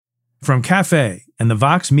From Cafe and the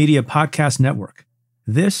Vox Media Podcast Network,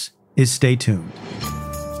 this is Stay Tuned.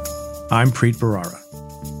 I'm Preet Bharara.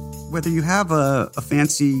 Whether you have a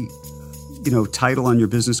fancy, title on your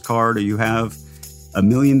business card, or you have $1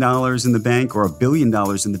 million in the bank or $1 billion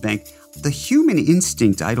in the bank, the human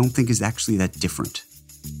instinct, I don't think, is actually that different.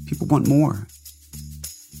 People want more.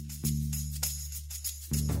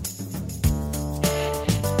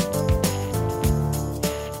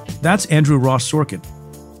 That's Andrew Ross Sorkin.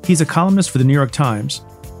 He's a columnist for the New York Times,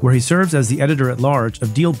 where he serves as the editor-at-large of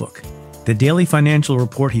DealBook, the daily financial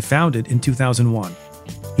report he founded in 2001.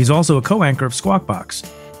 He's also a co-anchor of Squawk Box,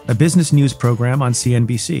 a business news program on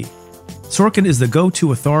CNBC. Sorkin is the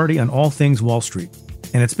go-to authority on all things Wall Street,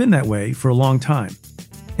 and it's been that way for a long time.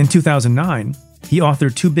 In 2009, he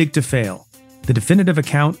authored Too Big to Fail, the definitive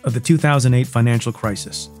account of the 2008 financial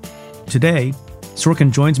crisis. Today,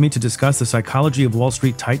 Sorkin joins me to discuss the psychology of Wall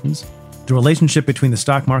Street titans, the relationship between the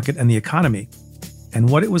stock market and the economy, and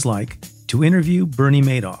what it was like to interview Bernie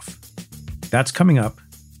Madoff. That's coming up.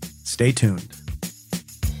 Stay tuned.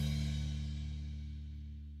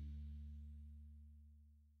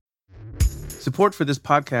 Support for this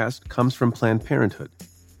podcast comes from Planned Parenthood.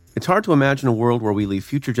 It's hard to imagine a world where we leave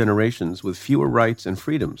future generations with fewer rights and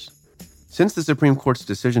freedoms. Since the Supreme Court's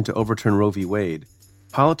decision to overturn Roe v. Wade,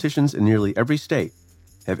 politicians in nearly every state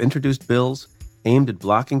have introduced bills aimed at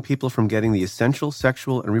blocking people from getting the essential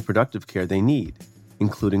sexual and reproductive care they need,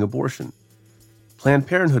 including abortion. Planned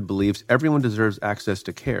Parenthood believes everyone deserves access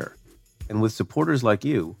to care, and with supporters like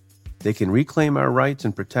you, they can reclaim our rights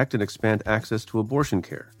and protect and expand access to abortion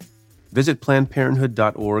care. Visit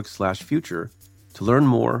PlannedParenthood.org/future to learn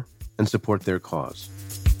more and support their cause.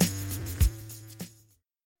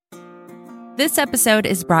 This episode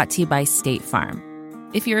is brought to you by State Farm.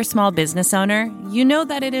 If you're a small business owner, you know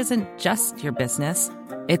that it isn't just your business,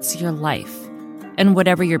 it's your life. And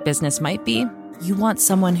whatever your business might be, you want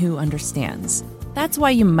someone who understands. That's why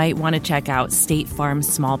you might want to check out State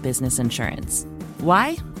Farm's small business insurance.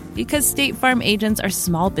 Why? Because State Farm agents are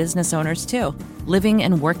small business owners too, living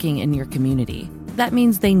and working in your community. That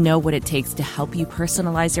means they know what it takes to help you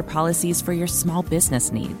personalize your policies for your small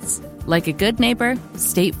business needs. Like a good neighbor,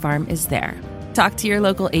 State Farm is there. Talk to your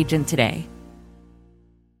local agent today.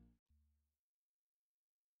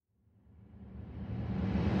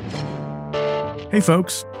 Hey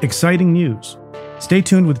folks, exciting news. Stay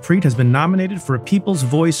Tuned with Preet has been nominated for a People's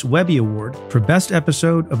Voice Webby Award for Best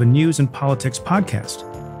Episode of a News and Politics Podcast.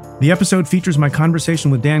 The episode features my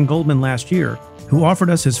conversation with Dan Goldman last year, who offered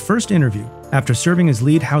us his first interview after serving as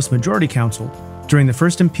lead House Majority Counsel during the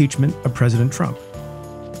first impeachment of President Trump.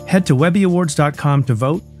 Head to webbyawards.com to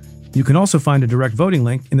vote. You can also find a direct voting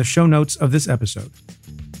link in the show notes of this episode.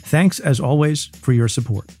 Thanks, as always, for your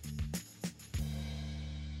support.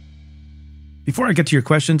 Before I get to your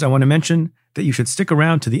questions, I want to mention that you should stick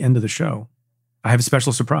around to the end of the show. I have a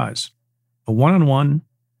special surprise, a one-on-one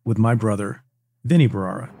with my brother, Vinny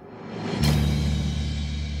Bharara.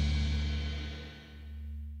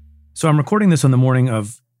 So I'm recording this on the morning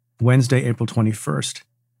of Wednesday, April 21st,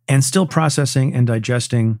 and still processing and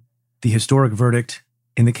digesting the historic verdict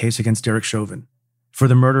in the case against Derek Chauvin for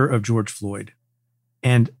the murder of George Floyd.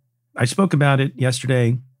 And I spoke about it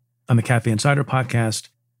yesterday on the Cafe Insider podcast,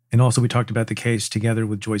 and also we talked about the case together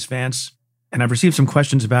with Joyce Vance. And I've received some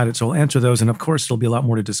questions about it, so I'll answer those. And of course, there'll be a lot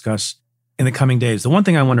more to discuss in the coming days. The one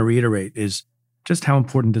thing I want to reiterate is just how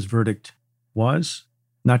important this verdict was,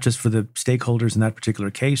 not just for the stakeholders in that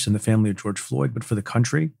particular case and the family of George Floyd, but for the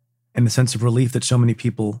country and the sense of relief that so many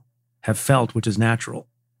people have felt, which is natural.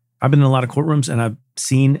 I've been in a lot of courtrooms and I've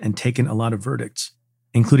seen and taken a lot of verdicts,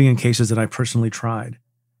 including in cases that I personally tried.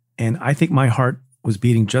 And I think my heart was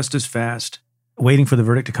beating just as fast, waiting for the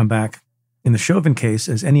verdict to come back in the Chauvin case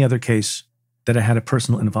as any other case that I had a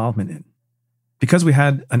personal involvement in. Because we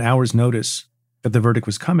had an hour's notice that the verdict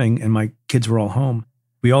was coming and my kids were all home,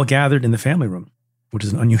 we all gathered in the family room, which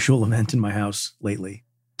is an unusual event in my house lately,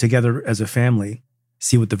 together as a family,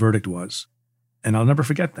 see what the verdict was. And I'll never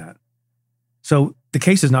forget that. So the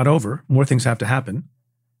case is not over. More things have to happen.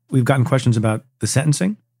 We've gotten questions about the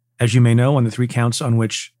sentencing. As you may know, on the 3 counts on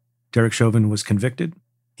which Derek Chauvin was convicted,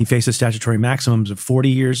 he faces statutory maximums of 40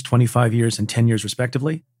 years, 25 years, and 10 years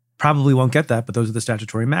respectively. Probably won't get that, but those are the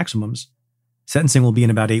statutory maximums. Sentencing will be in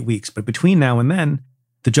about 8 weeks. But between now and then,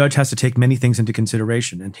 the judge has to take many things into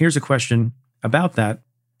consideration. And here's a question about that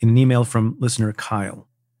in an email from listener Kyle.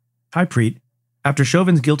 Hi, Preet. After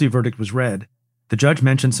Chauvin's guilty verdict was read, the judge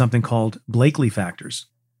mentioned something called Blakely factors.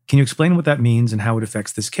 Can you explain what that means and how it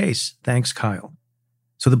affects this case? Thanks, Kyle.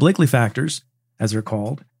 So the Blakely factors, as they're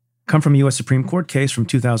called, come from a U.S. Supreme Court case from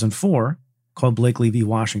 2004 called Blakely v.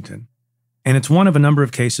 Washington. And it's one of a number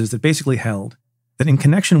of cases that basically held that in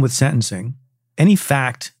connection with sentencing, any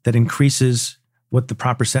fact that increases what the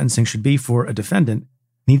proper sentencing should be for a defendant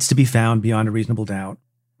needs to be found beyond a reasonable doubt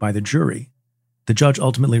by the jury. The judge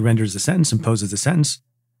ultimately renders the sentence, imposes the sentence,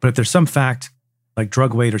 but if there's some fact, like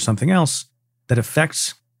drug weight or something else, that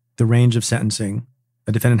affects the range of sentencing,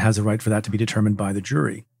 a defendant has a right for that to be determined by the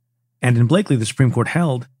jury. And in Blakely, the Supreme Court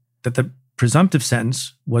held that the presumptive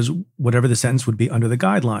sentence was whatever the sentence would be under the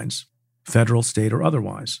guidelines, federal, state, or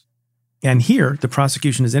otherwise. And here, the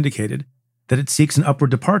prosecution has indicated that it seeks an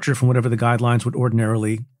upward departure from whatever the guidelines would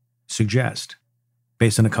ordinarily suggest,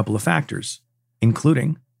 based on a couple of factors,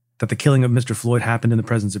 including that the killing of Mr. Floyd happened in the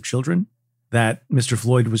presence of children, that Mr.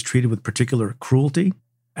 Floyd was treated with particular cruelty,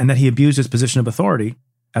 and that he abused his position of authority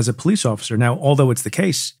as a police officer. Now, although it's the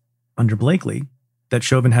case under Blakely that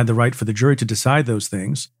Chauvin had the right for the jury to decide those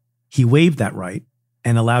things, he waived that right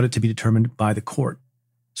and allowed it to be determined by the court.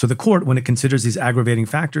 So the court, when it considers these aggravating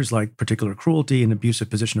factors like particular cruelty and abusive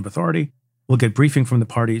position of authority, will get briefing from the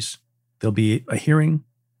parties. There'll be a hearing,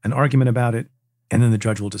 an argument about it, and then the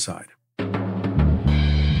judge will decide.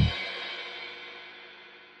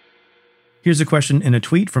 Here's a question in a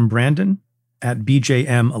tweet from Brandon at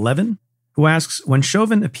BJM11, who asks, when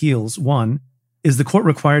Chauvin appeals, 1, is the court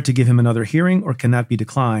required to give him another hearing or can that be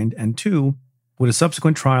declined? And 2, would a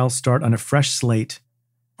subsequent trial start on a fresh slate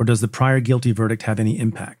or does the prior guilty verdict have any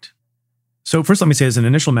impact? So first, let me say as an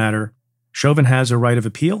initial matter, Chauvin has a right of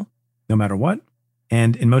appeal no matter what.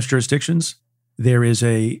 And in most jurisdictions, there is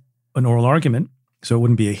an oral argument. So it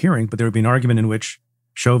wouldn't be a hearing, but there would be an argument in which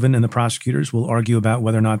Chauvin and the prosecutors will argue about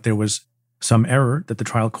whether or not there was some error that the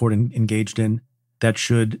trial court engaged in that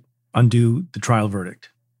should undo the trial verdict.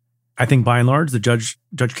 I think by and large, Judge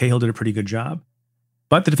Cahill did a pretty good job.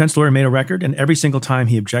 But the defense lawyer made a record, and every single time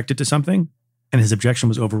he objected to something and his objection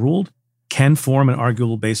was overruled, can form an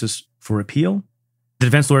arguable basis for appeal. The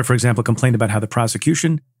defense lawyer, for example, complained about how the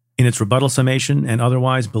prosecution, in its rebuttal summation and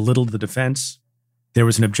otherwise, belittled the defense. There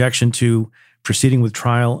was an objection to proceeding with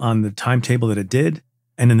trial on the timetable that it did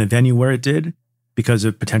and in the venue where it did because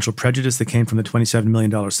of potential prejudice that came from the $27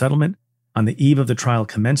 million settlement. On the eve of the trial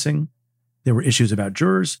commencing, there were issues about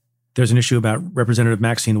jurors. There's an issue about Representative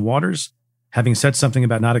Maxine Waters having said something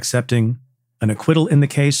about not accepting an acquittal in the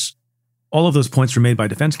case. All of those points were made by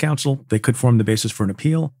defense counsel. They could form the basis for an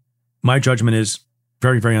appeal. My judgment is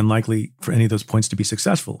very, very unlikely for any of those points to be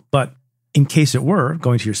successful. But in case it were,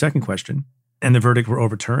 going to your second question, and the verdict were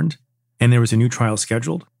overturned, and there was a new trial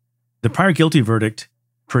scheduled, the prior guilty verdict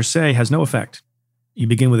per se has no effect. You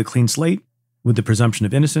begin with a clean slate, with the presumption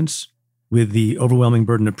of innocence, with the overwhelming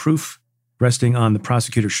burden of proof resting on the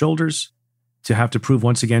prosecutor's shoulders to have to prove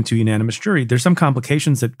once again to a unanimous jury. There's some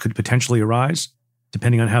complications that could potentially arise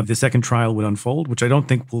depending on how the second trial would unfold, which I don't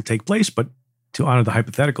think will take place, but to honor the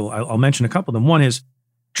hypothetical, I'll mention a couple of them. One is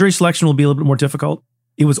jury selection will be a little bit more difficult.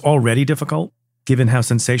 It was already difficult given how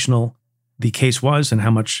sensational the case was and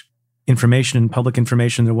how much information and public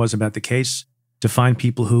information there was about the case to find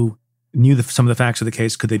people who knew some of the facts of the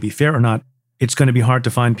case. Could they be fair or not? It's going to be hard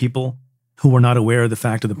to find people who were not aware of the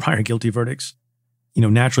fact of the prior guilty verdicts.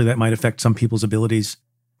 Naturally, that might affect some people's abilities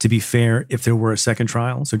to be fair if there were a second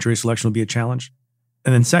trial. So jury selection will be a challenge.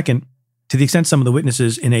 And then second, to the extent some of the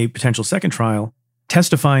witnesses in a potential second trial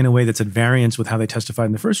testify in a way that's at variance with how they testified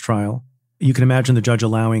in the first trial, you can imagine the judge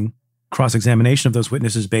allowing cross-examination of those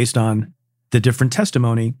witnesses based on the different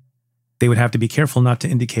testimony. They would have to be careful not to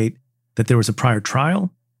indicate that there was a prior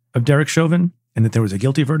trial of Derek Chauvin and that there was a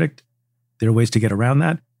guilty verdict. There are ways to get around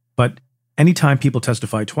that. But anytime people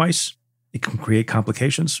testify twice, it can create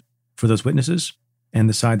complications for those witnesses and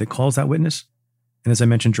the side that calls that witness. And as I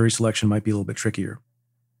mentioned, jury selection might be a little bit trickier.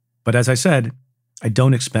 But as I said, I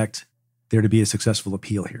don't expect there to be a successful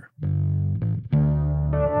appeal here.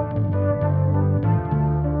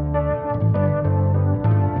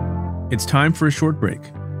 It's time for a short break.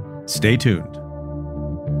 Stay tuned.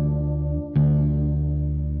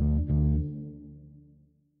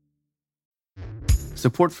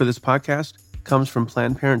 Support for this podcast comes from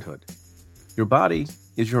Planned Parenthood. Your body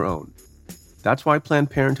is your own. That's why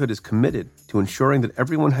Planned Parenthood is committed to ensuring that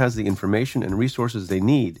everyone has the information and resources they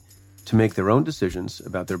need to make their own decisions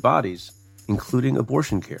about their bodies, including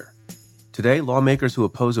abortion care. Today, lawmakers who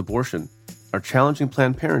oppose abortion are challenging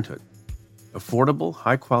Planned Parenthood. Affordable,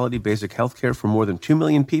 high-quality basic health care for more than 2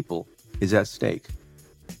 million people is at stake.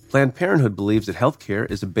 Planned Parenthood believes that health care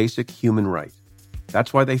is a basic human right.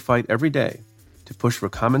 That's why they fight every day to push for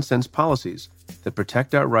common-sense policies that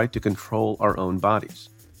protect our right to control our own bodies.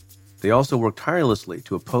 They also work tirelessly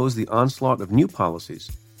to oppose the onslaught of new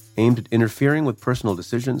policies aimed at interfering with personal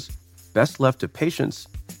decisions best left to patients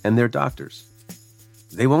and their doctors.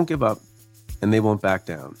 They won't give up, and they won't back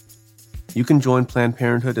down. You can join Planned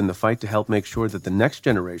Parenthood in the fight to help make sure that the next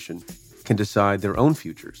generation can decide their own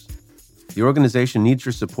futures. The organization needs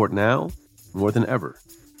your support now more than ever.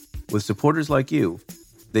 With supporters like you,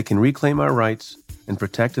 they can reclaim our rights and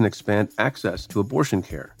protect and expand access to abortion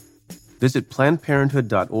care. Visit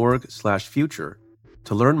PlannedParenthood.org/future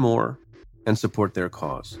to learn more and support their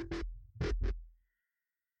cause.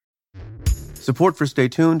 Support for Stay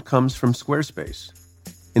Tuned comes from Squarespace.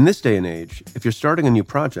 In this day and age, if you're starting a new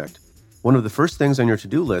project, one of the first things on your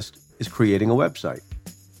to-do list is creating a website.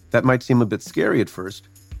 That might seem a bit scary at first,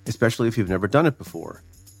 especially if you've never done it before.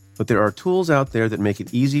 But there are tools out there that make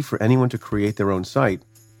it easy for anyone to create their own site,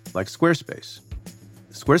 like Squarespace.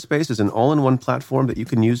 Squarespace is an all-in-one platform that you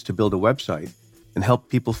can use to build a website and help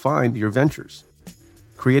people find your ventures.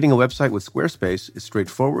 Creating a website with Squarespace is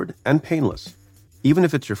straightforward and painless, even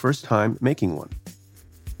if it's your first time making one.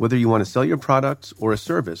 Whether you want to sell your products or a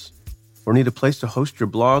service, or need a place to host your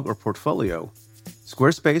blog or portfolio,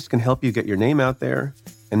 Squarespace can help you get your name out there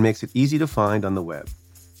and makes it easy to find on the web.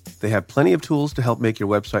 They have plenty of tools to help make your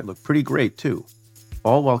website look pretty great too,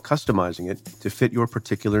 all while customizing it to fit your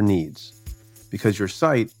particular needs. Because your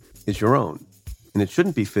site is your own, and it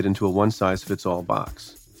shouldn't be fit into a one-size-fits-all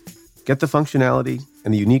box. Get the functionality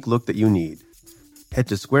and the unique look that you need. Head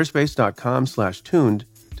to squarespace.com/tuned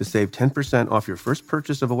to save 10% off your first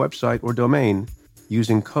purchase of a website or domain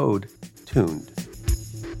using code TUNED.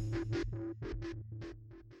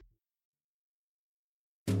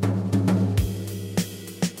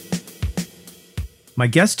 My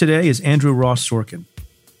guest today is Andrew Ross Sorkin.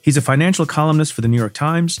 He's a financial columnist for the New York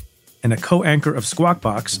Times and a co-anchor of Squawk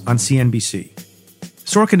Box on CNBC.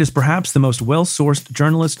 Sorkin is perhaps the most well-sourced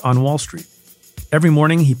journalist on Wall Street. Every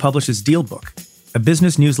morning, he publishes Deal Book, a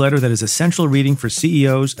business newsletter that is essential reading for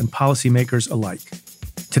CEOs and policymakers alike.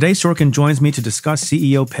 Today, Sorkin joins me to discuss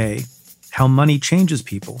CEO pay, how money changes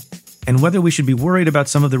people, and whether we should be worried about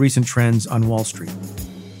some of the recent trends on Wall Street.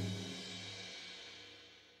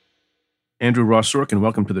 Andrew Ross Sorkin,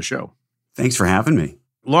 welcome to the show. Thanks for having me.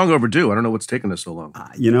 Long overdue. I don't know what's taken us so long.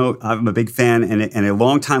 I'm a big fan and a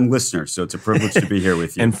long-time listener, so it's a privilege to be here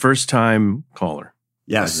with you. And first-time caller.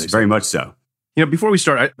 Yes, very much so. Before we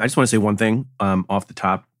start, I just want to say one thing off the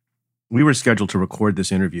top. We were scheduled to record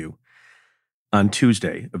this interview on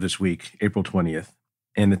Tuesday of this week, April 20th,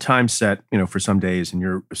 and the time set, for some days, and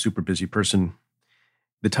you're a super busy person,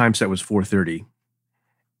 the time set was 4:30,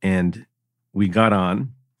 and we got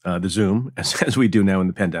on the Zoom, as we do now in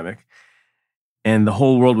the pandemic, and the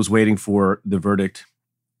whole world was waiting for the verdict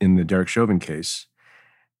in the Derek Chauvin case,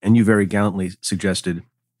 and you very gallantly suggested,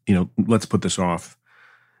 let's put this off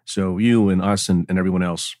so you and us and everyone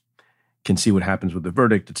else can see what happens with the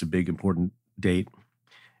verdict. It's a big, important date,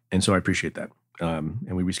 and so I appreciate that.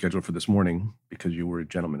 And we rescheduled for this morning because you were a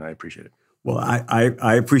gentleman. I appreciate it. Well,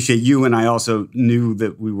 I appreciate you, and I also knew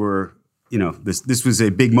that we were, this was a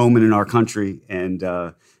big moment in our country, and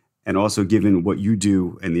also given what you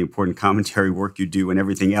do and the important commentary work you do and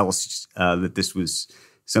everything else, that this was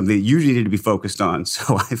something that you needed to be focused on.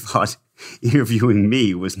 So I thought interviewing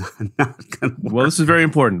me was not going to work. Well, this is very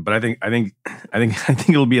important, but I think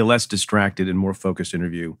it'll be a less distracted and more focused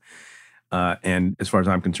interview. And as far as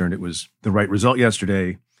I'm concerned, it was the right result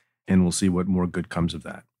yesterday, and we'll see what more good comes of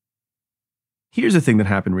that. Here's a thing that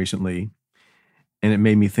happened recently, and it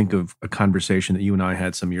made me think of a conversation that you and I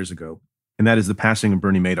had some years ago, and that is the passing of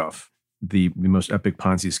Bernie Madoff, the most epic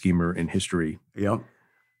Ponzi schemer in history, Yep.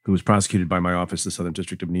 who was prosecuted by my office, the Southern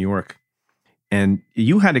District of New York. And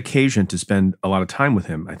you had occasion to spend a lot of time with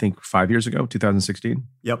him, I think 5 years ago, 2016?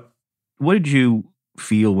 Yep. What did you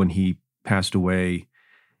feel when he passed away?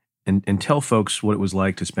 And tell folks what it was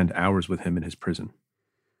like to spend hours with him in his prison.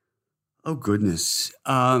 Oh, goodness.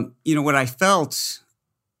 What I felt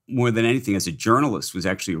more than anything as a journalist was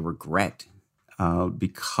actually a regret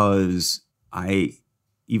because I,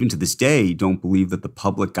 even to this day, don't believe that the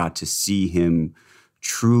public got to see him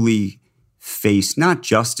truly face not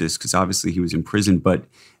justice, because obviously he was in prison, but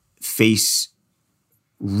face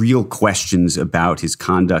real questions about his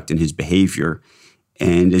conduct and his behavior.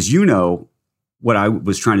 And as you know, what I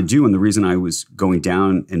was trying to do, and the reason I was going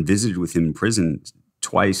down and visited with him in prison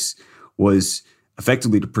twice, was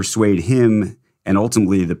effectively to persuade him and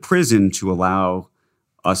ultimately the prison to allow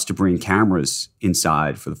us to bring cameras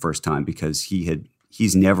inside for the first time, because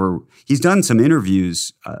he's done some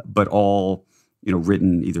interviews, but all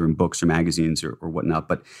written either in books or magazines or whatnot.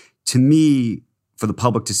 But to me, for the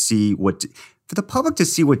public to see what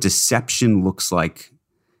deception looks like,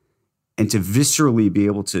 and to viscerally be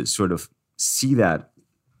able to sort of see that,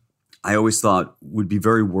 I always thought would be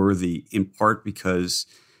very worthy, in part because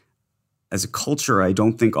as a culture, I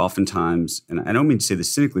don't think oftentimes, and I don't mean to say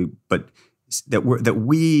this cynically, but that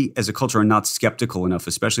we as a culture are not skeptical enough,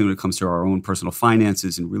 especially when it comes to our own personal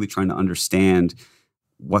finances and really trying to understand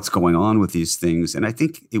what's going on with these things. And I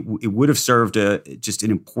think it would have served just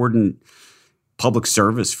an important public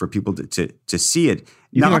service for people to see it.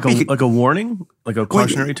 You think like a warning, like a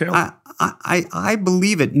cautionary tale? I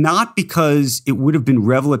believe it, not because it would have been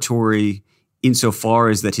revelatory insofar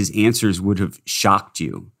as that his answers would have shocked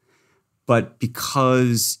you, but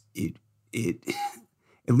because it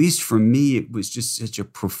at least for me, it was just such a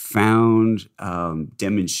profound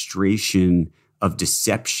demonstration of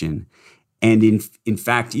deception. And in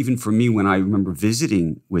fact, even for me, when I remember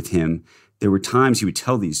visiting with him, there were times he would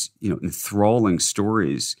tell these, enthralling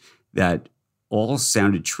stories that all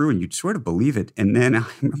sounded true, and you'd sort of believe it. And then I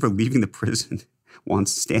remember leaving the prison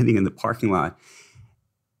once, standing in the parking lot,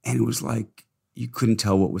 and it was like you couldn't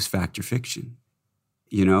tell what was fact or fiction,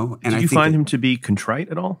 And Did you find him to be contrite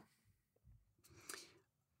at all?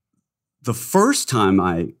 The first time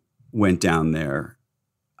I went down there,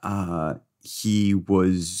 he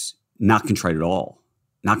was not contrite at all.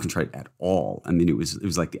 Not contrite at all. I mean, it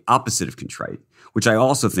was like the opposite of contrite, which I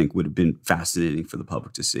also think would have been fascinating for the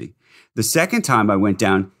public to see. The second time I went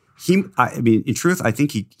down, in truth, I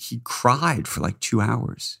think he cried for like 2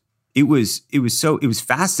 hours. It was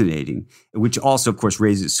fascinating, which also, of course,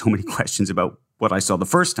 raises so many questions about what I saw the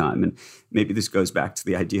first time. And maybe this goes back to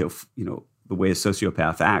the idea of, the way a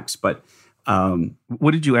sociopath acts. But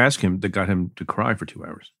what did you ask him that got him to cry for 2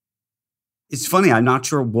 hours? It's funny. I'm not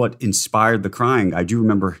sure what inspired the crying. I do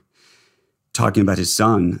remember talking about his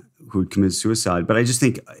son who had committed suicide, but I just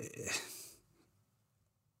think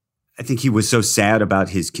he was so sad about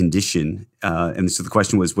his condition. And so the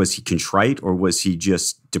question was he contrite, or was he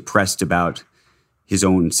just depressed about his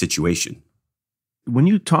own situation? When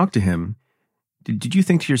you talked to him, did you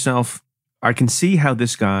think to yourself, I can see how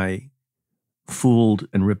this guy fooled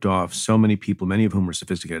and ripped off so many people, many of whom were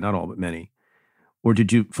sophisticated, not all, but many? Or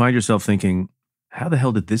did you find yourself thinking, how the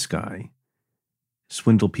hell did this guy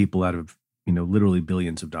swindle people out of, literally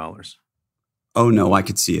billions of dollars? Oh, no, I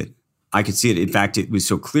could see it. In fact, it was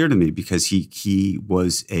so clear to me because he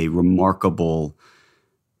was a remarkable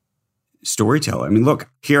storyteller. I mean, look,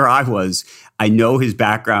 here I was. I know his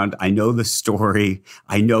background. I know the story.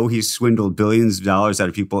 I know he swindled billions of dollars out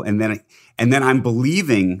of people. And then I'm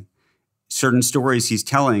believing certain stories he's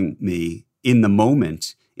telling me in the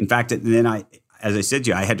moment. In fact, then as I said to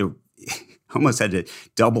you, I almost had to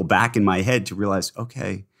double back in my head to realize,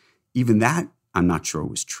 okay, even that I'm not sure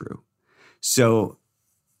was true. So,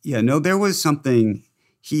 yeah, no, there was something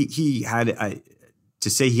he had. To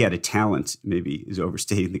say he had a talent maybe is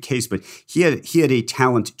overstating the case, but he had a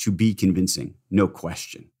talent to be convincing, no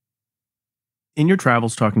question. In your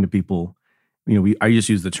travels, talking to people, I just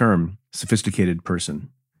use the term sophisticated person,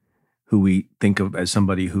 who we think of as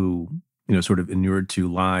somebody who sort of inured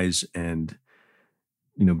to lies and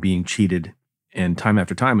being cheated, and time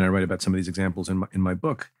after time, and I write about some of these examples in my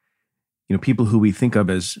book. People who we think of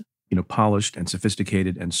as polished and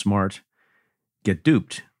sophisticated and smart get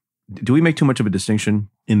duped. Do we make too much of a distinction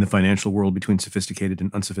in the financial world between sophisticated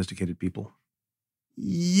and unsophisticated people?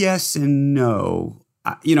 Yes and no.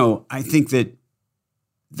 I think that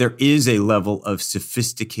there is a level of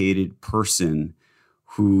sophisticated person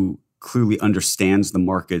who clearly understands the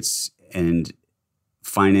markets and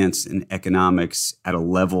finance and economics at a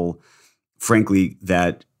level, frankly,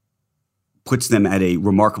 that puts them at a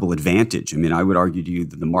remarkable advantage. I mean, I would argue to you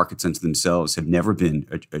that the markets unto themselves have never been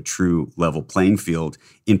a true level playing field,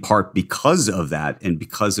 in part because of that and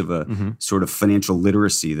because of a sort of financial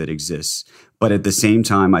literacy that exists. But at the same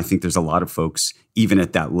time, I think there's a lot of folks, even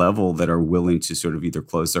at that level, that are willing to sort of either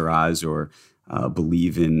close their eyes or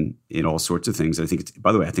believe in all sorts of things. I think,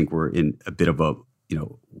 by the way, I think we're in a bit of a,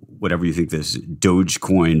 whatever you think this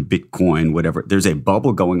Dogecoin, Bitcoin, whatever, there's a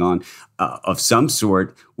bubble going on of some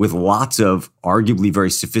sort with lots of arguably very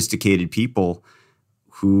sophisticated people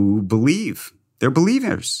who believe. They're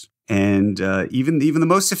believers. And even the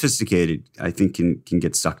most sophisticated, I think, can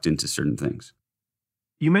get sucked into certain things.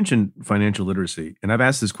 You mentioned financial literacy, and I've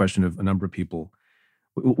asked this question of a number of people.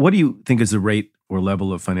 What do you think is the rate or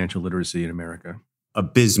level of financial literacy in America?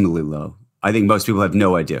 Abysmally low. I think most people have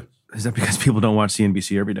no idea. Is that because people don't watch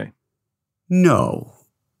CNBC every day? No.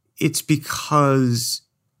 It's because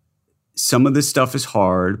some of this stuff is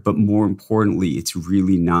hard, but more importantly, it's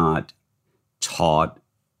really not taught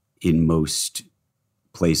in most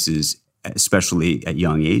places, especially at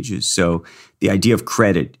young ages. So the idea of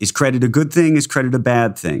credit, is credit a good thing? Is credit a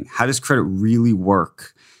bad thing? How does credit really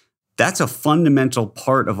work? That's a fundamental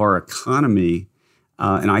part of our economy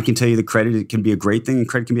And I can tell you that credit can be a great thing and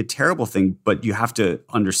credit can be a terrible thing, but you have to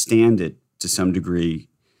understand it to some degree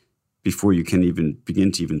before you can even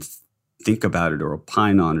begin to even think about it or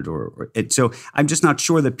opine on it. So I'm just not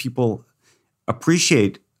sure that people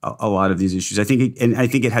appreciate a lot of these issues. I think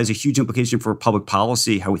it has a huge implication for public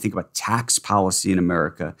policy, how we think about tax policy in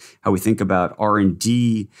America, how we think about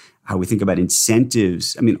R&D, how we think about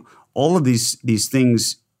incentives. I mean, all of these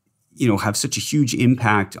things, have such a huge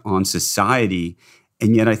impact on society.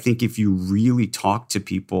 And yet I think if you really talk to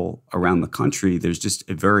people around the country, there's just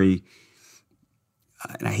a very,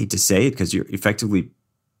 and I hate to say it because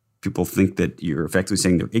people think that you're effectively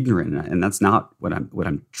saying they're ignorant. And that's not what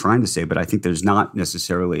I'm trying to say. But I think there's not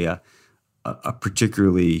necessarily a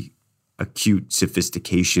particularly acute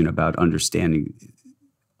sophistication about understanding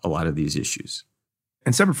a lot of these issues.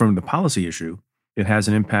 And separate from the policy issue, it has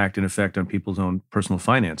an impact and effect on people's own personal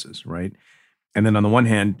finances, right? And then on the one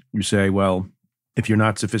hand, you say, well, if you're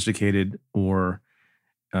not sophisticated or,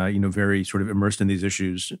 very sort of immersed in these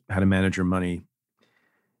issues, how to manage your money,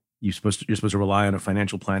 you're supposed to rely on a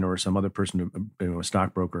financial planner or some other person, a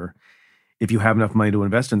stockbroker, if you have enough money to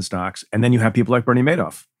invest in stocks. And then you have people like Bernie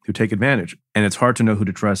Madoff who take advantage. And it's hard to know who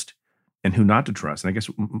to trust and who not to trust. And I guess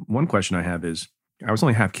one question I have is, I was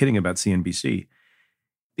only half kidding about CNBC.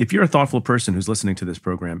 If you're a thoughtful person who's listening to this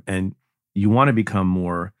program and you want to become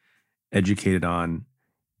more educated on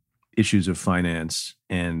issues of finance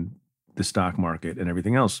and the stock market and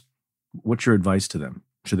everything else, what's your advice to them?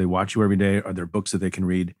 Should they watch you every day? Are there books that they can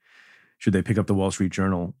read? Should they pick up the Wall Street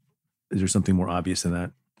Journal? Is there something more obvious than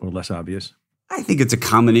that or less obvious? I think it's a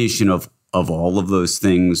combination of all of those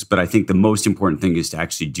things, but I think the most important thing is to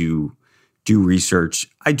actually do research.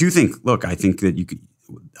 I think that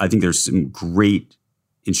I think there's some great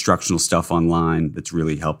instructional stuff online that's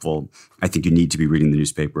really helpful. I think you need to be reading the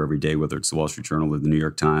newspaper every day, whether it's the Wall Street Journal or the New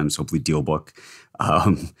York Times, hopefully DealBook.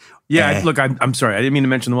 Look, I'm sorry. I didn't mean to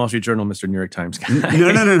mention the Wall Street Journal, Mr. New York Times guy.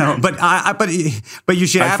 No. But you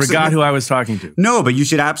should. I forgot who I was talking to. No, but you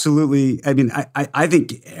should absolutely. I mean, I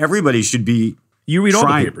think everybody should be. You read all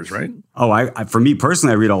the papers, right? Oh, for me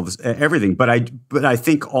personally, I read all this, everything. But I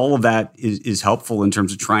think all of that is helpful in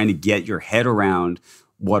terms of trying to get your head around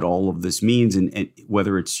what all of this means, and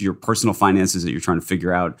whether it's your personal finances that you're trying to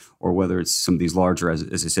figure out, or whether it's some of these larger, as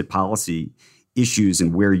I said, policy issues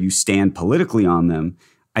and where you stand politically on them.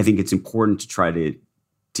 I think it's important to try to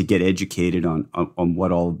get educated on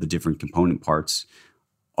what all of the different component parts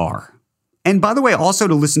are. And by the way, also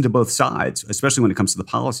to listen to both sides, especially when it comes to the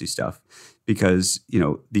policy stuff, because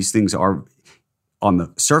these things are on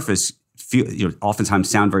the surface oftentimes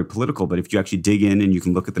sound very political, but if you actually dig in and you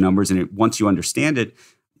can look at the numbers and once you understand it,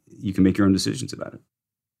 you can make your own decisions about it.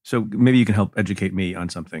 So maybe you can help educate me on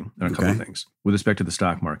something, on a couple of things with respect to the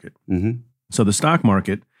stock market. Mm-hmm. So the stock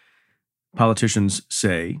market, politicians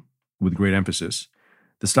say with great emphasis,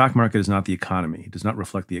 the stock market is not the economy. It does not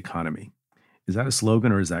reflect the economy. Is that a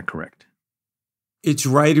slogan or is that correct? It's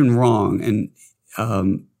right and wrong.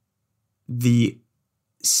 And the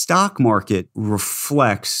stock market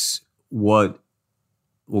reflects what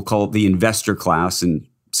we'll call the investor class. And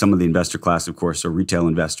some of the investor class, of course, are retail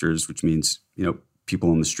investors, which means,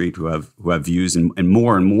 people on the street who have views, and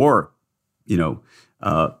more,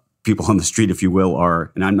 people on the street, if you will,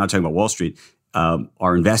 are, and I'm not talking about Wall Street,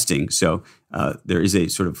 are investing. So there is a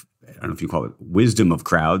sort of, I don't know if you call it wisdom of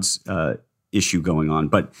crowds issue going on,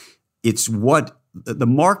 but it's what the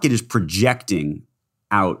market is projecting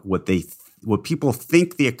out what people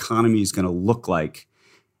think the economy is going to look like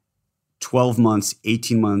 12 months,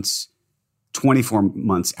 18 months, 24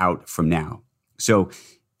 months out from now. So,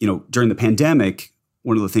 during the pandemic,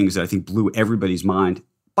 one of the things that I think blew everybody's mind,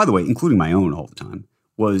 by the way, including my own all the time,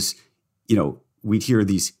 was, we'd hear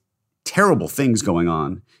these terrible things going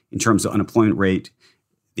on in terms of unemployment rate,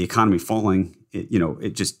 the economy falling,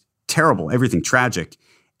 it just terrible, everything tragic.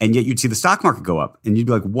 And yet you'd see the stock market go up and you'd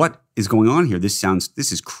be like, what is going on here? This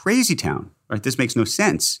is crazy town, right? This makes no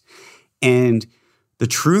sense. And the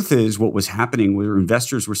truth is what was happening where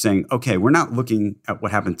investors were saying, okay, we're not looking at what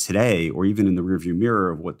happened today or even in the rearview mirror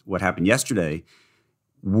of what happened yesterday.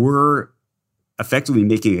 We're effectively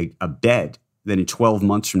making a bet that in 12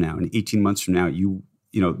 months from now, in 18 months from now,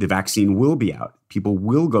 the vaccine will be out. People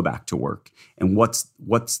will go back to work. And what's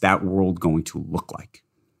that world going to look like?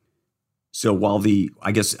 So while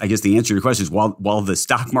I guess the answer to your question is while the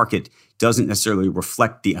stock market doesn't necessarily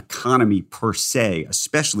reflect the economy per se,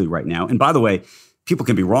 especially right now. And by the way, people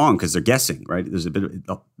can be wrong because they're guessing, right?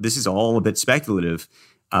 This is all a bit speculative.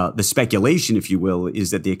 The speculation, if you will,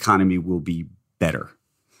 is that the economy will be better.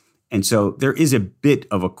 And so there is a bit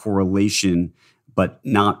of a correlation, but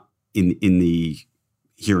not in the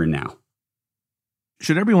here and now.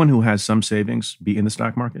 Should everyone who has some savings be in the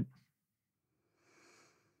stock market?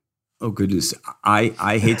 Oh goodness,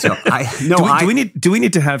 I hate to. Do we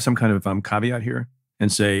need to have some kind of caveat here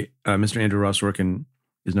and say, Mr. Andrew Ross Sorkin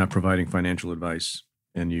is not providing financial advice,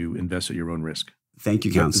 and you invest at your own risk? Thank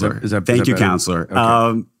you, counselor. Thank you, counselor.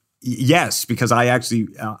 Okay. Yes, because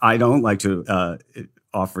I don't like to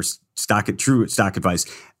offer true stock advice.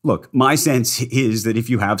 Look, my sense is that if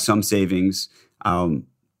you have some savings,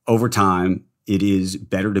 over time, it is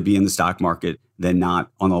better to be in the stock market than not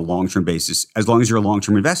on a long-term basis, as long as you're a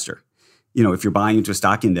long-term investor. You know, if you're buying into a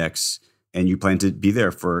stock index and you plan to be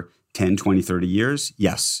there for 10, 20, 30 years,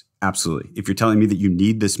 yes, absolutely. If you're telling me that you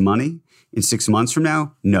need this money in 6 months from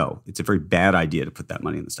now, no, it's a very bad idea to put that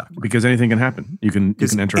money in the stock market. Because anything can happen. You can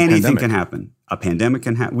enter a pandemic. Anything can happen. A pandemic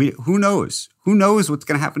can happen. Who knows? Who knows what's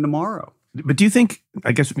going to happen tomorrow? But do you think,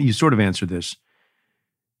 I guess you sort of answered this,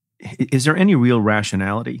 is there any real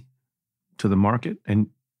rationality to the market? And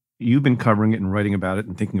you've been covering it and writing about it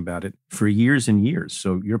and thinking about it for years and years.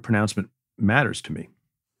 So your pronouncement matters to me.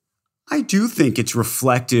 I do think it's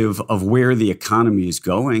reflective of where the economy is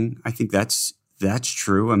going. I think that's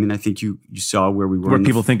true. I mean, I think you saw where we were. Where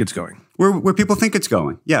people think it's going. Where people think it's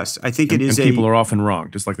going. Yes, I think it is. And people are often wrong,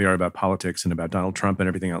 just like they are about politics and about Donald Trump and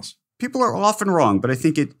everything else. People are often wrong, but I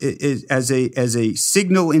think it is as a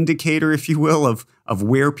signal indicator, if you will, of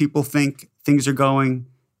where people think things are going.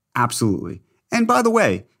 Absolutely. And by the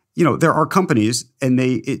way, you know, there are companies and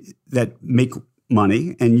that make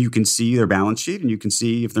money, and you can see their balance sheet, and you can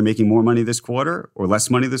see if they're making more money this quarter or less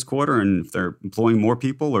money this quarter, and if they're employing more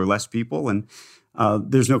people or less people. And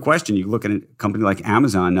there's no question. You look at a company like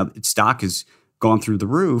Amazon. Now, its stock has gone through the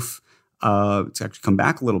roof. It's actually come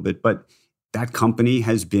back a little bit, but that company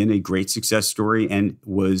has been a great success story and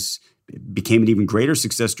became an even greater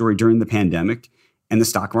success story during the pandemic, and the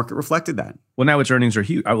stock market reflected that. Well, now its earnings are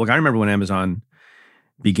huge. Look, I remember when Amazon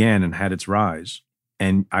began and had its rise,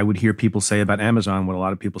 and I would hear people say about Amazon what a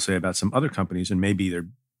lot of people say about some other companies, and maybe there are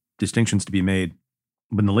distinctions to be made.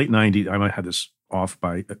 But in the late 90s, I might have this off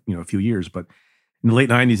by a few years, but in the late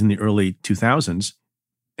 90s and the early 2000s,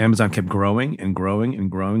 Amazon kept growing and growing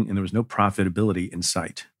and growing, and there was no profitability in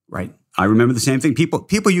sight. Right. I remember the same thing.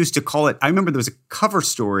 People used to call it. I remember there was a cover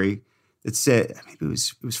story that said, maybe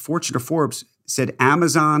it was Fortune or Forbes, said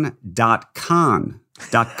Amazon.com.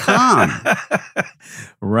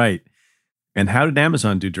 Right. And how did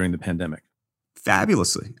Amazon do during the pandemic?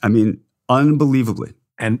 Fabulously. I mean, unbelievably.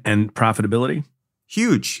 And profitability?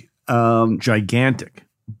 Huge. Gigantic.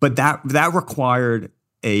 But that required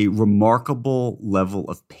a remarkable level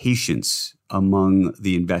of patience among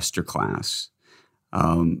the investor class.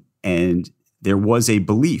 And there was a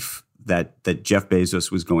belief that Jeff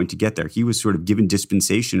Bezos was going to get there. He was sort of given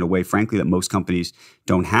dispensation in a way, frankly, that most companies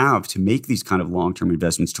don't have, to make these kind of long-term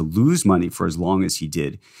investments, to lose money for as long as he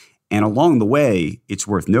did. And along the way, it's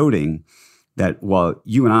worth noting that while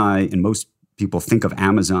you and I and most people think of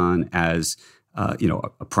Amazon as a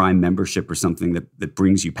Prime membership or something that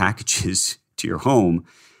brings you packages to your home,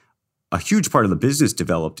 a huge part of the business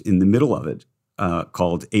developed in the middle of it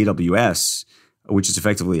called AWS, which is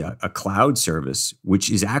effectively a cloud service, which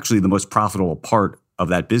is actually the most profitable part of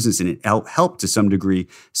that business. And it helped to some degree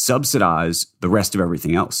subsidize the rest of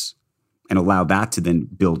everything else and allow that to then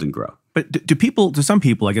build and grow. But to some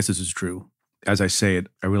people, I guess this is true. As I say it,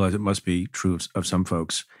 I realize it must be true of some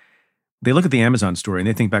folks. They look at the Amazon story and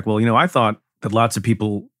they think back, well, I thought that lots of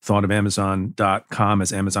people thought of Amazon.com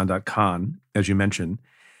as Amazon.com, as you mentioned.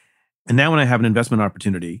 And now when I have an investment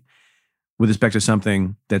opportunity with respect to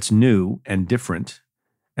something that's new and different,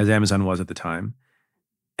 as Amazon was at the time,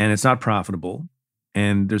 and it's not profitable,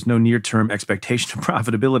 and there's no near-term expectation of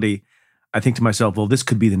profitability, I think to myself, well, this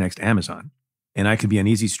could be the next Amazon, and I could be on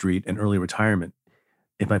easy street and early retirement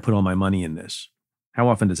if I put all my money in this. How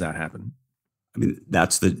often does that happen? I mean,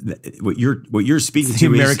 that's what you're speaking to.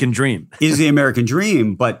 The American dream is the American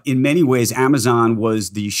dream, but in many ways, Amazon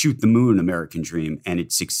was the shoot the moon American dream, and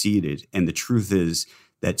it succeeded. And the truth is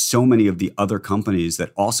that so many of the other companies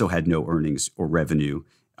that also had no earnings or revenue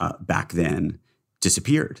back then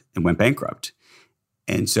disappeared and went bankrupt.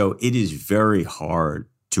 And so it is very hard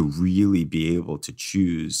to really be able to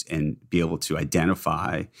choose and be able to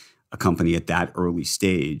identify a company at that early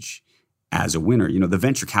stage as a winner. The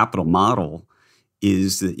venture capital model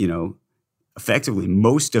is that, effectively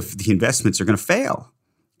most of the investments are going to fail.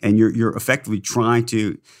 And you're effectively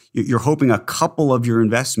you're hoping a couple of your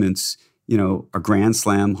investments are grand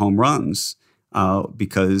slam home runs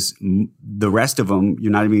because the rest of them,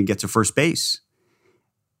 you're not even going to get to first base.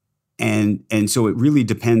 And so it really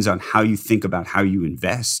depends on how you think about how you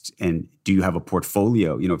invest, and do you have a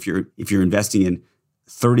portfolio? If you're investing in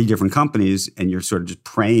 30 different companies and you're sort of just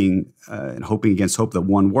praying and hoping against hope that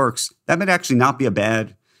one works, that might actually not be a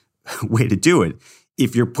bad way to do it.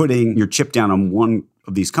 If you're putting your chip down on one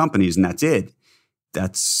of these companies and that's it,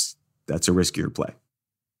 that's a riskier play.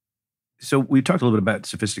 So we talked a little bit about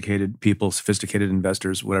sophisticated people, sophisticated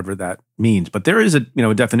investors, whatever that means. But there is a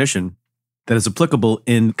definition that is applicable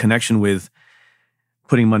in connection with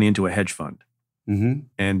putting money into a hedge fund. Mm-hmm.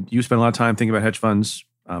 And you spend a lot of time thinking about hedge funds.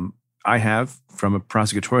 I have, from a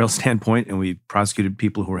prosecutorial standpoint, and we prosecuted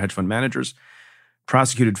people who are hedge fund managers,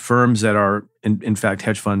 prosecuted firms that are, in fact,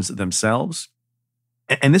 hedge funds themselves.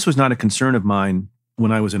 And this was not a concern of mine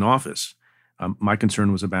when I was in office. My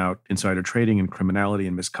concern was about insider trading and criminality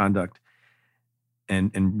and misconduct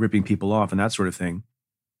and ripping people off and that sort of thing.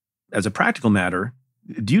 As a practical matter,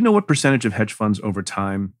 do you know what percentage of hedge funds over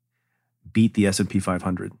time beat the S&P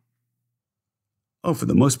 500? Oh, for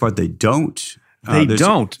the most part, they don't. They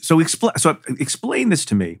don't. So explain this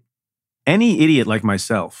to me. Any idiot like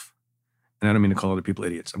myself, and I don't mean to call other people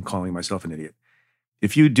idiots, I'm calling myself an idiot.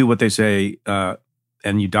 If you do what they say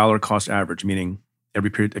and you dollar cost average, meaning every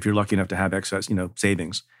period, if you're lucky enough to have excess,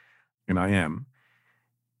 savings, and I am,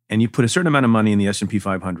 and you put a certain amount of money in the S&P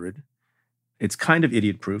 500, it's kind of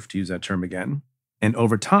idiot-proof, to use that term again. And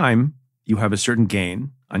over time, you have a certain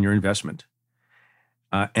gain on your investment.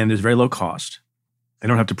 And there's very low cost. I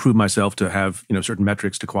don't have to prove myself to have, certain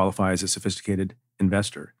metrics to qualify as a sophisticated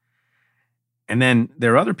investor. And then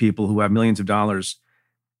there are other people who have millions of dollars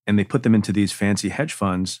and they put them into these fancy hedge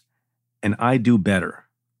funds, and I do better.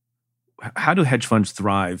 How do hedge funds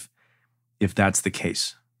thrive if that's the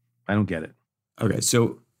case? I don't get it. Okay,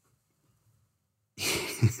 so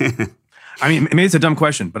I mean, maybe it's a dumb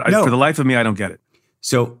question, but No. for the life of me, I don't get it.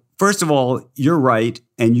 So first of all, you're right,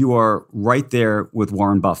 and you are right there with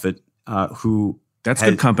Warren Buffett, who That's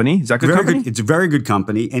good company. Is that good company? It's a very good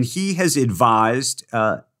company, and he has advised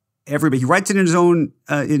everybody. He writes it in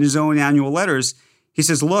his own annual letters. He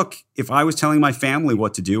says, "Look, if I was telling my family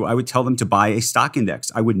what to do, I would tell them to buy a stock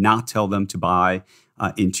index. I would not tell them to buy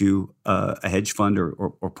into a hedge fund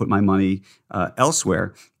or put my money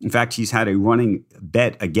elsewhere." In fact, he's had a running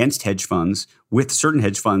bet against hedge funds with certain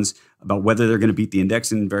hedge funds about whether they're going to beat the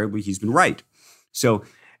index, and invariably he's been right. So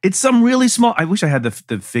it's some really small. I wish I had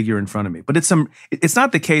the figure in front of me, but it's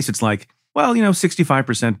not the case. It's like, well,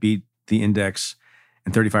 65% beat the index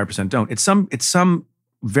and 35% don't. It's some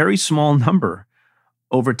very small number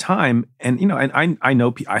over time. And I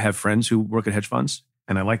know I have friends who work at hedge funds,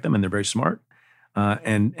 and I like them, and they're very smart,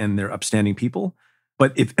 and they're upstanding people.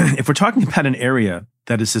 But if we're talking about an area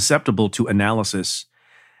that is susceptible to analysis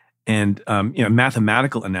and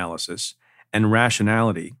mathematical analysis and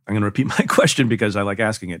rationality, I'm going to repeat my question because I like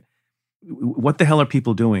asking it. What the hell are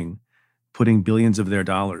people doing putting billions of their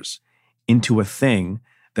dollars into a thing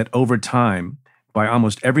that over time, by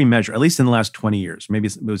almost every measure, at least in the last 20 years, maybe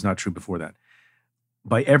it was not true before that,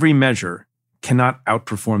 by every measure, cannot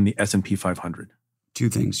outperform the S&P 500? Two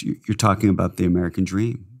things. You're talking about the American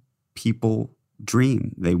dream. People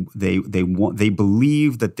dream. They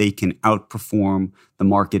believe that they can outperform the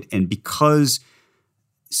market, and because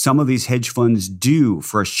some of these hedge funds do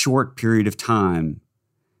for a short period of time,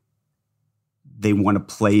 they want to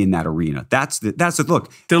play in that arena. That's the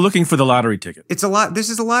look. They're looking for the lottery ticket. It's a lot. This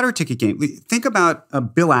is a lottery ticket game. Think about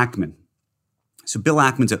Bill Ackman. So Bill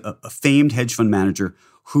Ackman's a famed hedge fund manager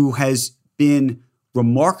who has been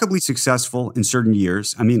remarkably successful in certain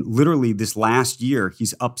years. I mean, literally this last year,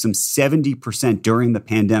 he's up some 70% during the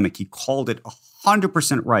pandemic. He called it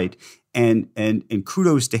 100% right, and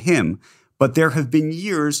kudos to him. But there have been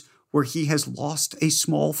years where he has lost a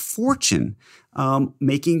small fortune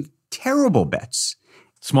making terrible bets.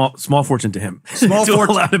 Small fortune to him. Small to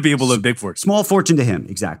fortune. A lot of people live big fortune. Small fortune to him,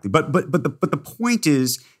 exactly. But the point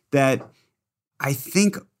is that I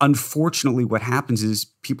think, unfortunately, what happens is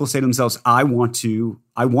people say to themselves, "I want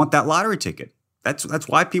that lottery ticket." That's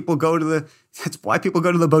why people go to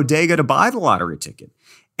the bodega to buy the lottery ticket,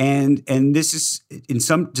 and this is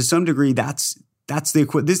to some degree this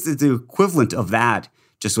is the equivalent of that,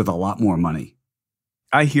 just with a lot more money.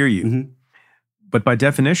 I hear you, Mm-hmm. but by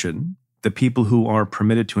definition, the people who are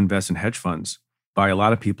permitted to invest in hedge funds, by a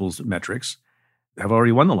lot of people's metrics, have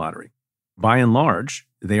already won the lottery. By and large,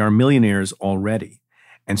 they are millionaires already.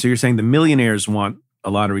 And so you're saying the millionaires want a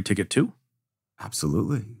lottery ticket too?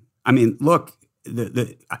 Absolutely. I mean, look,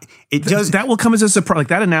 it does. That will come as a surprise. Like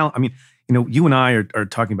that I mean, you and I are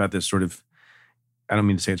talking about this sort of, I don't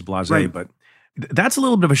mean to say it's blasé, Right. but that's a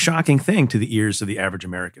little bit of a shocking thing to the ears of the average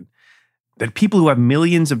American. That people who have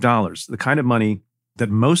millions of dollars, the kind of money that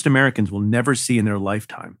most Americans will never see in their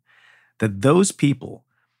lifetime, that those people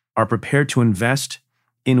are prepared to invest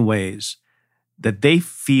in ways that they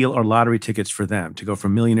feel are lottery tickets for them to go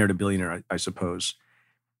from millionaire to billionaire, I suppose,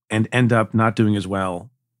 and end up not doing as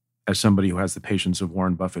well as somebody who has the patience of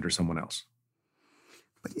Warren Buffett or someone else.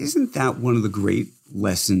 But isn't that one of the great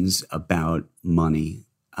lessons about money?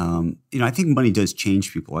 I think money does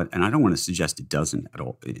change people, and I don't want to suggest it doesn't at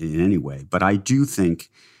all in any way. But I do think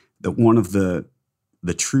that one of the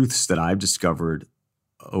truths that I've discovered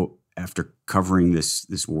after covering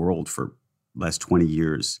this world for the last 20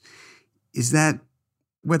 years is that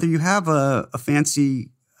whether you have a fancy,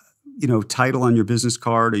 title on your business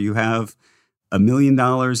card, or you have $1 million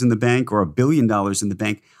in the bank or $1 billion in the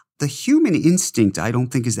bank, the human instinct, I don't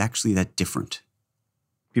think, is actually that different.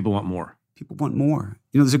 People want more. People want more.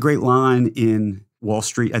 There's a great line in Wall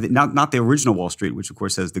Street, I think not the original Wall Street, which of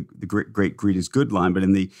course has the great greed is good line, but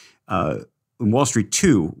in the in Wall Street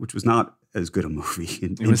 2, which was not as good a movie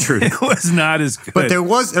in truth. It was not as good. But there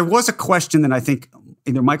was a question that I think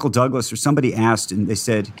either Michael Douglas or somebody asked, and they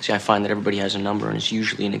said, See, I find that everybody has a number, and it's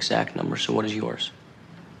usually an exact number. So what is yours?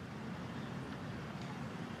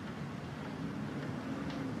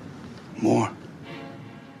 more.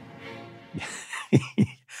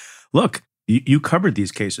 Look, you covered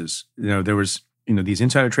these cases. There was, these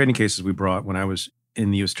insider trading cases we brought when I was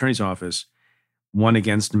in the U.S. Attorney's office, one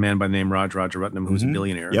against a man by the name Rajaratnam, who was a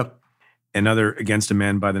billionaire. Yep. Another against a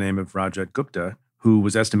man by the name of Rajat Gupta, who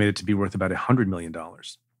was estimated to be worth about $100 million. $100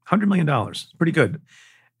 million, pretty good.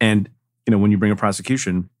 And, when you bring a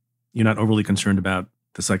prosecution, you're not overly concerned about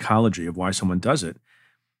the psychology of why someone does it.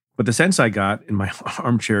 But the sense I got in my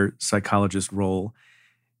armchair psychologist role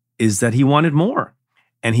is that he wanted more.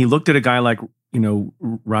 And he looked at a guy like,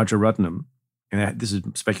 Rajaratnam, and this is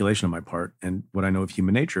speculation on my part and what I know of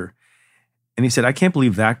human nature. And he said, I can't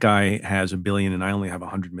believe that guy has $1 billion and I only have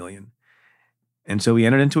 $100 million. And so he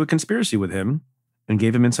entered into a conspiracy with him and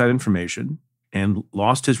gave him inside information and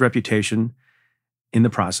lost his reputation in the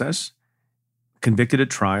process, convicted at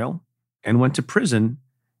trial, and went to prison.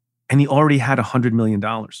 And he already had $100 million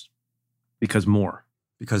because more.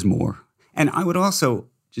 Because more. And I would also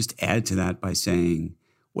just add to that by saying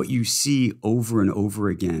what you see over and over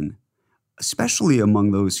again, especially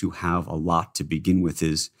among those who have a lot to begin with,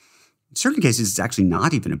 is in certain cases, it's actually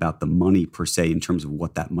not even about the money per se in terms of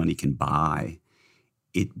what that money can buy.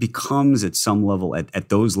 It becomes at some level, at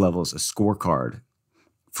those levels, a scorecard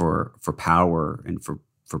for power and for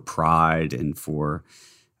pride and for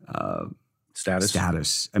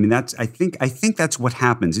status. I mean, I think that's what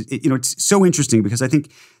happens. It's so interesting because I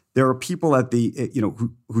think there are people at the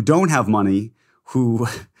who don't have money who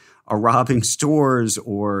are robbing stores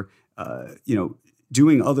or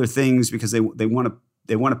doing other things because they want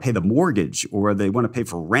to pay the mortgage or they want to pay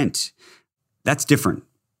for rent. That's different.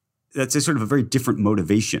 That's a sort of a very different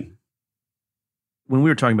motivation. When we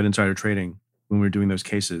were talking about insider trading, when we were doing those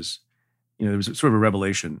cases, there was sort of a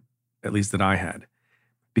revelation, at least that I had.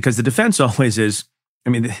 Because the defense always is,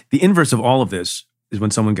 the inverse of all of this is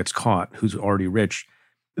when someone gets caught who's already rich,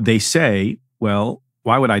 they say, well,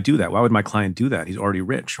 why would I do that? Why would my client do that? He's already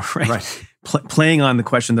rich, right? Playing on the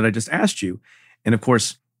question that I just asked you. And of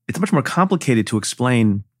course, it's much more complicated to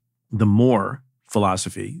explain the more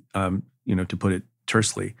philosophy, to put it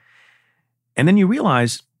tersely. And then you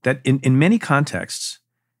realize that in many contexts,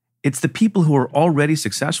 it's the people who are already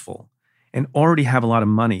successful and already have a lot of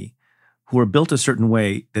money who are built a certain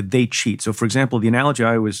way that they cheat. So for example, the analogy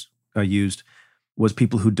I always used was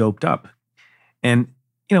people who doped up. And,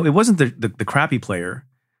 it wasn't the crappy player,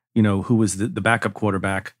 who was the backup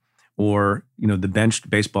quarterback or, the benched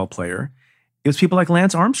baseball player. It was people like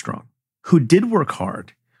Lance Armstrong who did work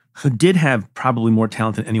hard, who did have probably more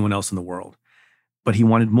talent than anyone else in the world. But he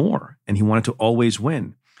wanted more and he wanted to always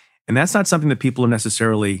win. And that's not something that people are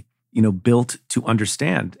necessarily, built to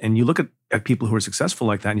understand. And you look at people who are successful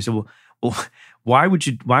like that and you say, well, why would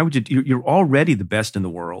you, you're already the best in the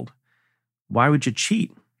world. Why would you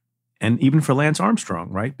cheat? And even for Lance Armstrong,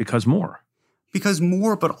 right? Because more,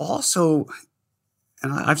 but also,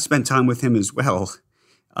 and I've spent time with him as well.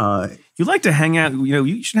 You like to hang out,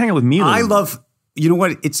 you should hang out with me. I love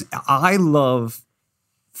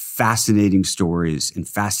fascinating stories and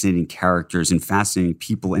fascinating characters and fascinating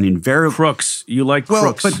people and invariably crooks. You like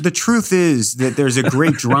crooks. But the truth is that there's a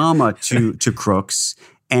great drama to crooks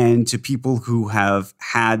and to people who have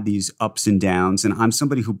had these ups and downs. And I'm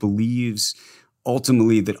somebody who believes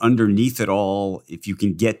ultimately that underneath it all, if you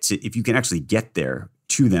can actually get there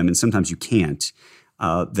to them, and sometimes you can't,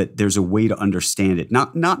 that there's a way to understand it.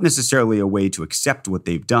 Not necessarily a way to accept what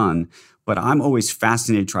they've done, but I'm always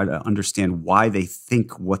fascinated to try to understand why they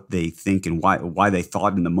think what they think and why they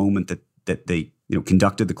thought in the moment that they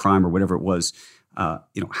conducted the crime or whatever it was,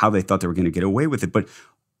 how they thought they were going to get away with it. But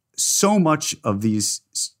so much of these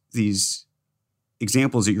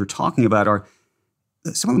examples that you're talking about are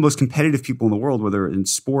some of the most competitive people in the world, whether in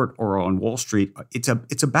sport or on Wall Street. It's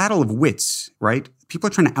a battle of wits, right? People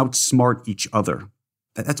are trying to outsmart each other.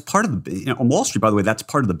 That's part of the, on Wall Street, by the way, that's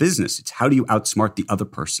part of the business. It's how do you outsmart the other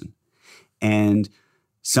person? And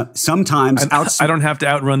sometimes I don't have to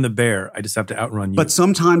outrun the bear. I just have to outrun you. But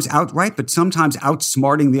sometimes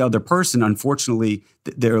outsmarting the other person, unfortunately,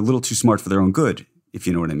 they're a little too smart for their own good, if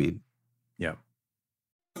you know what I mean. Yeah.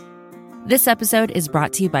 This episode is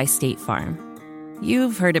brought to you by State Farm.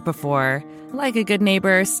 You've heard it before. Like a good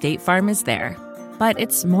neighbor, State Farm is there. But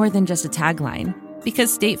it's more than just a tagline,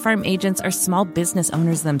 because State Farm agents are small business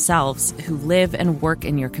owners themselves who live and work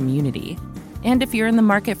in your community. And if you're in the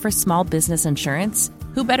market for small business insurance,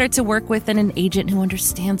 who better to work with than an agent who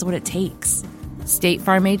understands what it takes? State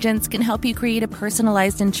Farm agents can help you create a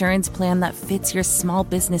personalized insurance plan that fits your small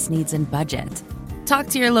business needs and budget. Talk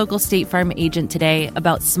to your local State Farm agent today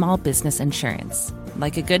about small business insurance.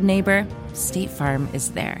 Like a good neighbor, State Farm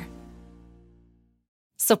is there.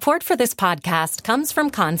 Support for this podcast comes from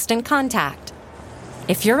Constant Contact.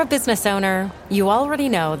 If you're a business owner, you already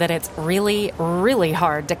know that it's really, really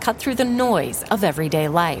hard to cut through the noise of everyday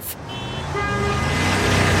life.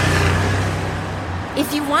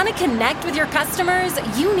 If you want to connect with your customers,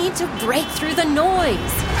 you need to break through the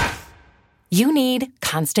noise. You need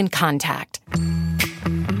Constant Contact.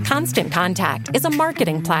 Constant Contact is a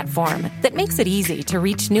marketing platform that makes it easy to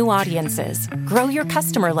reach new audiences, grow your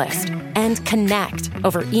customer list, and connect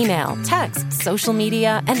over email, text, social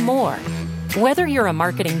media, and more. Whether you're a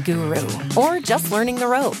marketing guru or just learning the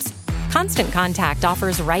ropes, Constant Contact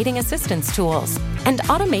offers writing assistance tools and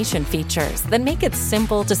automation features that make it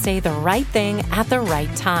simple to say the right thing at the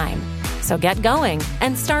right time. So get going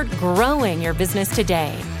and start growing your business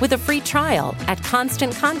today with a free trial at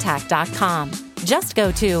ConstantContact.com. Just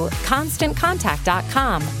go to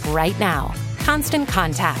ConstantContact.com right now. Constant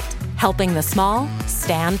Contact, helping the small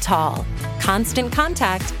stand tall.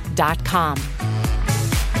 ConstantContact.com.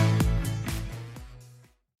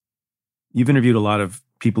 You've interviewed a lot of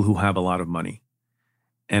people who have a lot of money.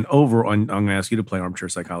 And I'm going to ask you to play armchair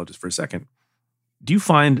psychologist for a second. Do you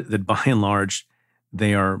find that by and large,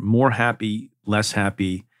 they are more happy, less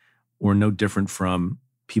happy, or no different from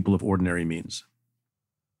people of ordinary means?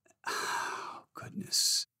 Oh,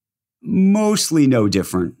 goodness. Mostly no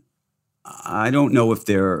different. I don't know if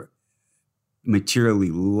they're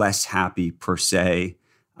materially less happy per se,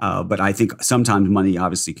 but I think sometimes money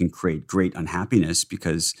obviously can create great unhappiness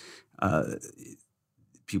because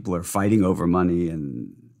people are fighting over money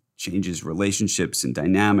and changes relationships and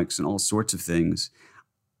dynamics and all sorts of things.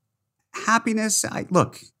 Happiness,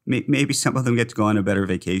 maybe some of them get to go on a better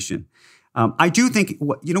vacation. I do think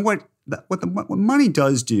what money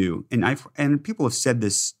does do, and people have said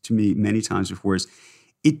this to me many times before, is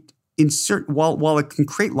while it can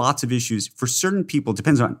create lots of issues for certain people,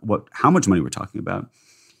 depends on how much money we're talking about.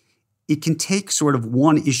 It can take sort of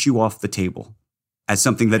one issue off the table as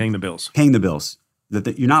something that paying the bills.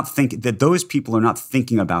 That you're not thinking that those people are not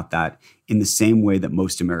thinking about that in the same way that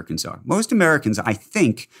most Americans are. Most Americans, I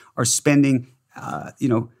think, are spending a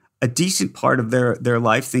decent part of their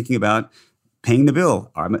life thinking about paying the bill.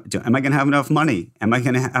 Am I going to have enough money? Am I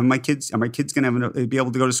going to have my kids? Are my kids going to be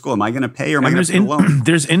able to go to school? Am I going to pay or am I going to pay the loan?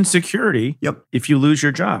 There's insecurity. Yep. If you lose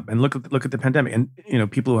your job, and look at the pandemic, and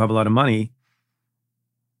people who have a lot of money,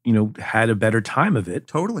 had a better time of it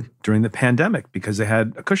totally during the pandemic because they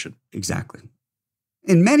had a cushion. Exactly.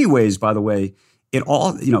 In many ways, by the way,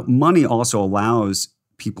 money also allows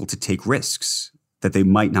people to take risks that they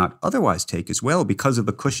might not otherwise take as well because of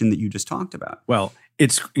the cushion that you just talked about. Well,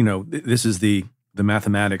 it's, this is the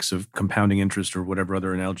mathematics of compounding interest or whatever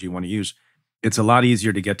other analogy you want to use. It's a lot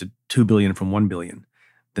easier to get to 2 billion from 1 billion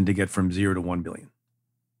than to get from 0 to 1 billion.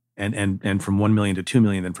 And from 1 million to 2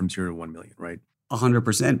 million than from 0 to 1 million, right?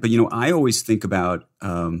 100%. But, I always think about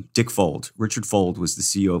Dick Fuld. Richard Fuld was the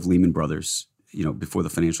CEO of Lehman Brothers, before the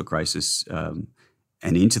financial crisis and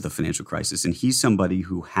into the financial crisis. And he's somebody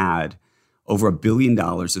who had over $1 billion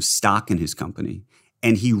of stock in his company.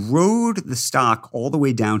 And he rode the stock all the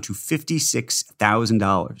way down to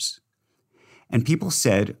 $56,000. And people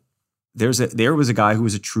said, there was a guy who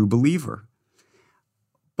was a true believer.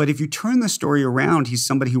 But if you turn the story around, he's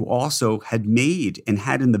somebody who also had made and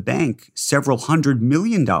had in the bank several $100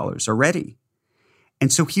 million already.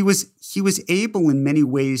 And so he was able in many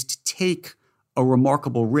ways to take a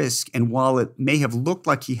remarkable risk. And while it may have looked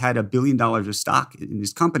like he had $1 billion of stock in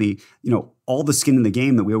his company, all the skin in the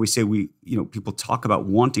game that we always say people talk about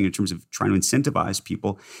wanting in terms of trying to incentivize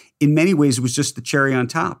people, in many ways it was just the cherry on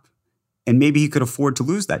top. And maybe he could afford to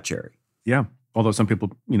lose that cherry. Yeah. Although some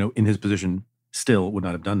people, in his position still would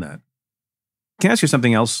not have done that. Can I ask you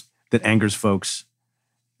something else that angers folks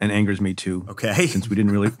and angers me too? Okay. Since we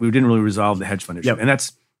didn't really resolve the hedge fund issue. Yep. And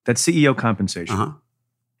that's CEO compensation. Uh-huh.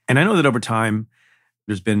 And I know that over time,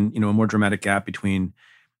 there's been, a more dramatic gap between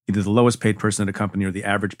either the lowest paid person at a company or the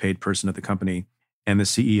average paid person at the company and the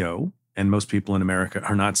CEO. And most people in America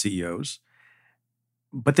are not CEOs.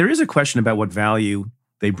 But there is a question about what value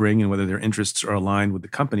they bring and whether their interests are aligned with the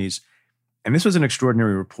company's. And this was an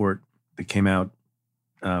extraordinary report that came out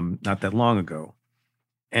not that long ago.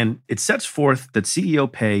 And it sets forth that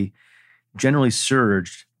CEO pay generally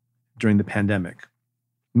surged during the pandemic.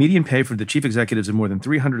 Median pay for the chief executives of more than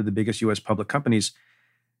 300 of the biggest U.S. public companies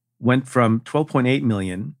went from $12.8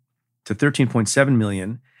 million to $13.7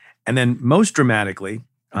 million. And then most dramatically,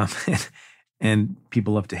 and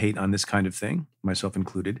people love to hate on this kind of thing, myself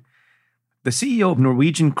included, the CEO of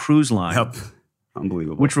Norwegian Cruise Line, Yep.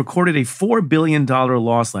 Unbelievable. which recorded a $4 billion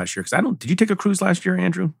loss last year. Because did you take a cruise last year,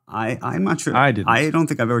 Andrew? I'm not sure. I didn't. I don't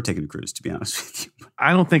think I've ever taken a cruise, to be honest with you.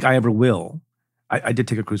 I don't think I ever will. I did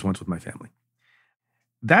take a cruise once with my family.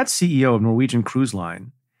 That CEO of Norwegian Cruise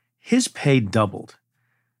Line, his pay doubled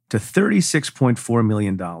to $36.4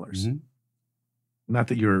 million. Mm-hmm. Not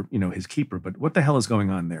that you're, his keeper, but what the hell is going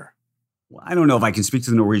on there? Well, I don't know if I can speak to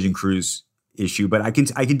the Norwegian cruise issue, but I can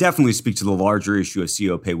definitely speak to the larger issue of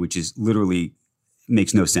CEO pay, which is literally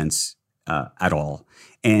makes no sense at all.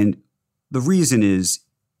 And the reason is,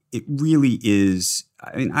 it really is.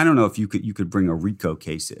 I mean, I don't know if you could bring a RICO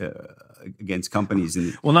case against companies.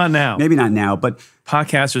 Well, not now. Maybe not now, but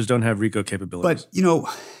podcasters don't have RICO capabilities. But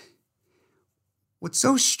what's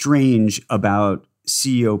so strange about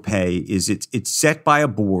CEO pay is it's set by a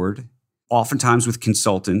board, oftentimes with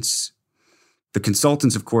consultants. The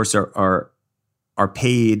consultants, of course, are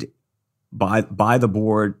paid by the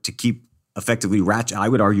board to keep effectively I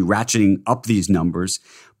would argue ratcheting up these numbers.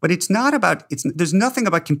 But it's not about there's nothing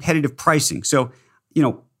about competitive pricing. So,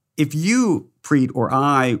 if you, Preet, or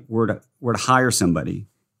I were to hire somebody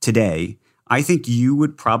today, I think you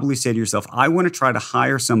would probably say to yourself, I want to try to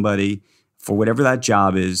hire somebody for whatever that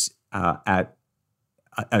job is at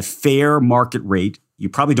a fair market rate. You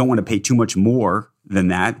probably don't want to pay too much more than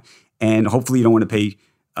that. And hopefully you don't want to pay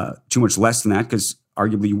too much less than that, because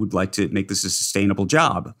arguably you would like to make this a sustainable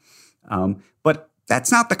job. But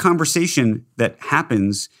that's not the conversation that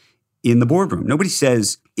happens in the boardroom. Nobody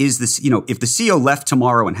says, is this, if the CEO left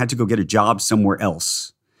tomorrow and had to go get a job somewhere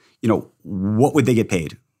else, what would they get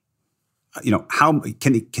paid? How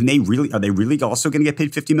can they really, are they really also going to get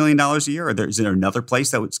paid $50 million a year? Or is there another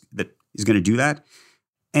place that is going to do that?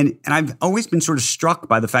 And I've always been sort of struck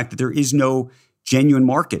by the fact that there is no genuine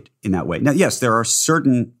market in that way. Now, yes, there are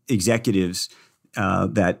certain executives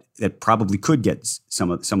that probably could get some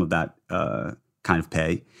of that kind of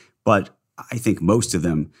pay, but I think most of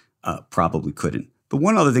them probably couldn't. The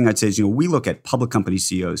one other thing I'd say is, we look at public company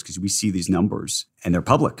CEOs because we see these numbers and they're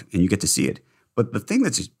public and you get to see it. But the thing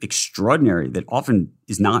that's extraordinary that often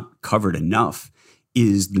is not covered enough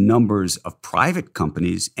is the numbers of private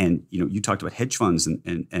companies. And, you talked about hedge funds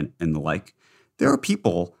and the like. There are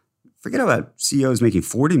people, forget about CEOs making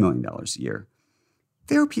 $40 million a year.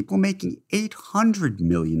 There are people making $800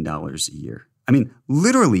 million a year. I mean,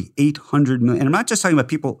 literally $800 million. And I'm not just talking about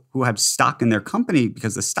people who have stock in their company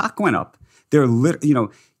because the stock went up. They're,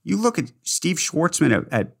 you look at Steve Schwartzman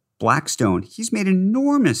at Blackstone, he's made an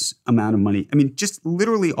enormous amount of money. I mean, just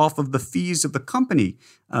literally off of the fees of the company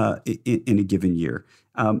in a given year.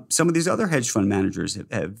 Some of these other hedge fund managers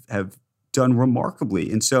have done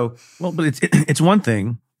remarkably. And so... Well, but it's one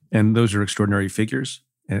thing, and those are extraordinary figures,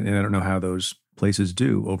 and I don't know how those places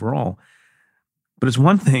do overall. But it's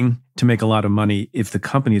one thing to make a lot of money if the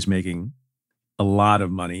company is making a lot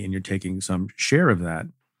of money and you're taking some share of that.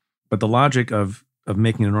 But the logic of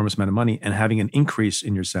making an enormous amount of money and having an increase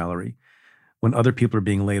in your salary when other people are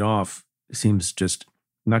being laid off seems just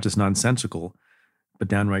not just nonsensical, but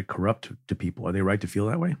downright corrupt to people. Are they right to feel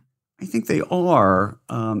that way? I think they are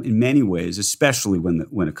in many ways, especially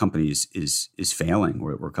when a company is failing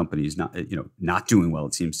or a company is not doing well.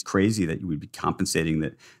 It seems crazy that you would be compensating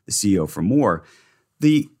the CEO for more.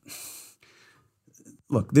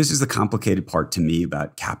 Look, this is the complicated part to me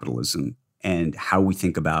about capitalism and how we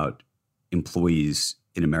think about employees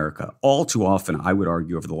in America. All too often, I would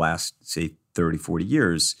argue over the last, say, 30, 40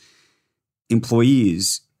 years,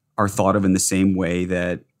 employees are thought of in the same way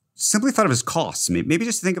that simply thought of as costs. Maybe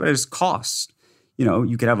just think about it as costs.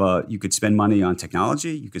 You could spend money on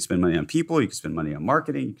technology, you could spend money on people, you could spend money on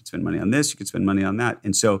marketing, you could spend money on this, you could spend money on that.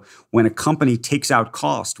 And so when a company takes out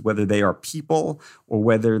cost, whether they are people or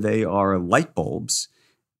whether they are light bulbs,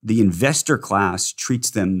 the investor class treats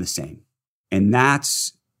them the same. And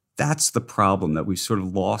that's the problem, that we've sort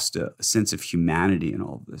of lost a sense of humanity in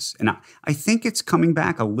all of this. And I think it's coming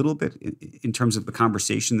back a little bit in terms of the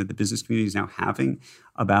conversation that the business community is now having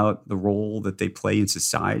about the role that they play in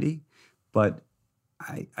society. But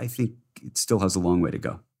I think it still has a long way to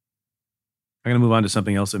go. I'm going to move on to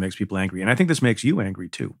something else that makes people angry. And I think this makes you angry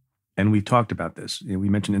too. And we've talked about this. We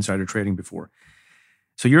mentioned insider trading before.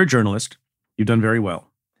 So you're a journalist. You've done very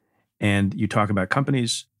well. And you talk about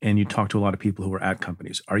companies, and you talk to a lot of people who are at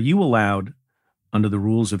companies. Are you allowed, under the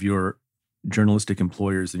rules of your journalistic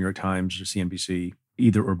employers, the New York Times or CNBC,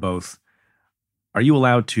 either or both, are you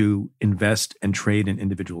allowed to invest and trade in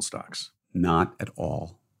individual stocks? Not at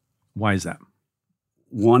all. Why is that?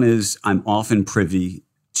 One is I'm often privy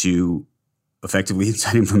to effectively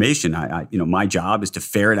inside information. My job is to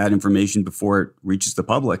ferret out information before it reaches the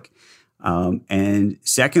public. And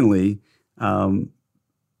secondly,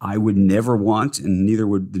 I would never want, and neither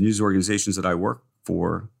would the news organizations that I work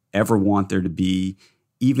for, ever want there to be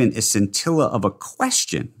even a scintilla of a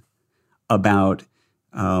question about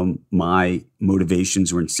my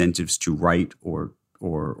motivations or incentives to write or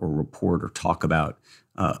report or talk about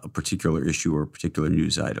a particular issue or a particular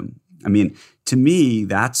news item. I mean, to me,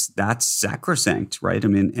 that's sacrosanct, right? I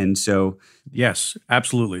mean, and so yes,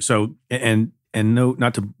 absolutely. So, and no,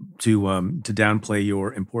 not to downplay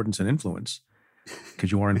your importance and influence,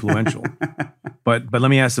 because you are influential. but let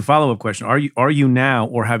me ask the follow-up question: Are you now,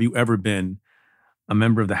 or have you ever been, a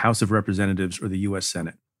member of the House of Representatives or the U.S.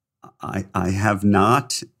 Senate? I have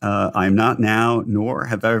not. I'm not now, nor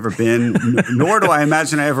have I ever been, nor do I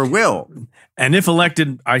imagine I ever will. And if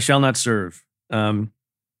elected, I shall not serve.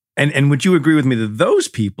 And would you agree with me that those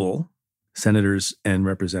people, senators and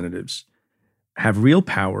representatives, have real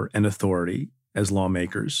power and authority as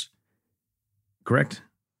lawmakers? Correct?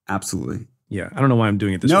 Absolutely. Yeah, I don't know why I'm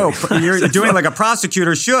doing it this way. No, you're doing it like a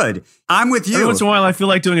prosecutor should. I'm with you. Every once in a while, I feel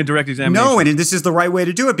like doing a direct examination. No, and this is the right way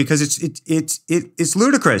to do it because it's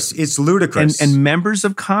ludicrous. It's ludicrous. And members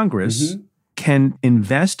of Congress can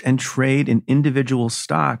invest and trade in individual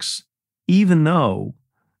stocks, even though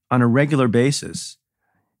on a regular basis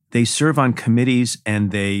they serve on committees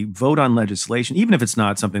and they vote on legislation, even if it's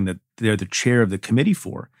not something that they're the chair of the committee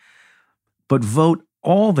for, but vote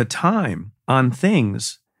all the time on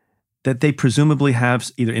things that they presumably have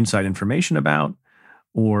either inside information about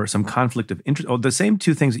or some conflict of interest, or the same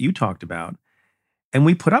two things that you talked about. And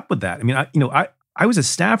we put up with that. I mean, I was a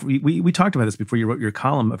staffer. We talked about this before you wrote your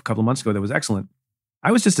column a couple of months ago that was excellent.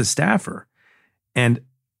 I was just a staffer. And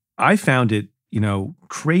I found it,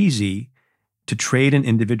 crazy to trade in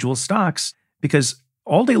individual stocks because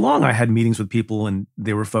all day long I had meetings with people and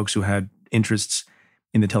there were folks who had interests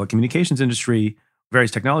in the telecommunications industry, various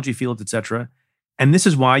technology fields, et cetera. And this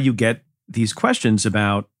is why you get these questions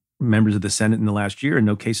about members of the Senate in the last year, and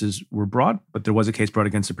no cases were brought, but there was a case brought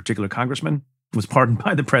against a particular congressman who was pardoned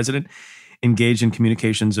by the president, engaged in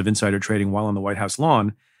communications of insider trading while on the White House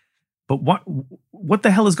lawn. But what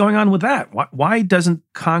the hell is going on with that? Why doesn't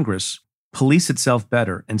Congress police itself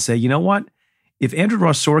better and say, you know what? If Andrew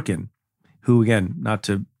Ross Sorkin, who, again, not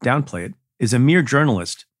to downplay it, is a mere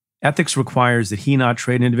journalist, ethics requires that he not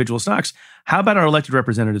trade in individual stocks. How about our elected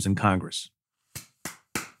representatives in Congress?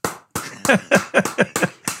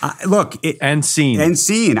 Look, and seen.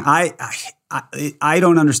 I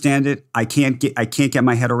don't understand it. I can't get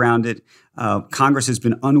my head around it. Congress has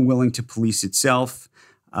been unwilling to police itself.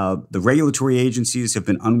 The regulatory agencies have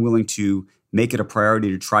been unwilling to make it a priority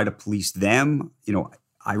to try to police them.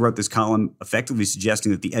 I wrote this column effectively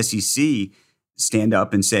suggesting that the SEC stand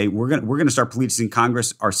up and say we're going to start policing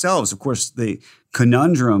Congress ourselves. Of course, the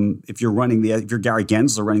conundrum, if you're Gary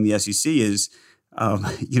Gensler running the SEC, is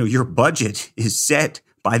your budget is set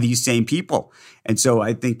by these same people. And so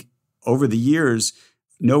I think over the years,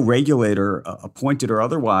 no regulator, appointed or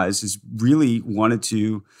otherwise, has really wanted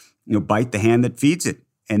to, bite the hand that feeds it.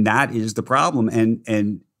 And that is the problem.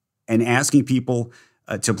 And asking people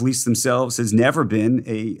to police themselves has never been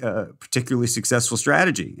a particularly successful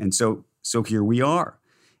strategy. And so here we are.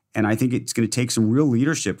 And I think it's going to take some real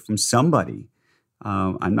leadership from somebody.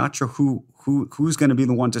 I'm not sure who's going to be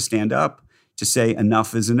the one to stand up to say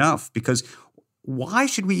enough is enough, because why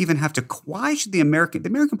should the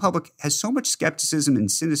American public has so much skepticism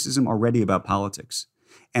and cynicism already about politics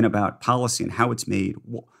and about policy and how it's made.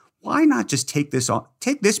 Why not just take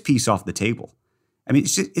this piece off the table? I mean,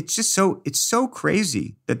 it's so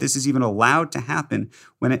crazy that this is even allowed to happen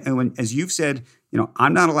when as you've said,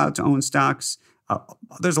 I'm not allowed to own stocks.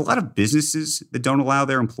 There's a lot of businesses that don't allow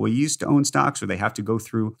their employees to own stocks, or they have to go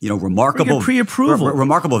through, remarkable pre-approval,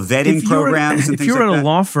 remarkable vetting programs. If you're at a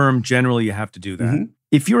law firm, generally you have to do that. Mm-hmm.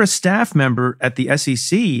 If you're a staff member at the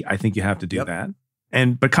SEC, I think you have to do that.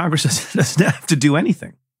 But Congress doesn't have to do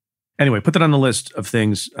anything. Anyway, put that on the list of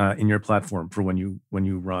things in your platform for when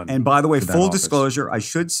you run. And by the way, full office. disclosure, I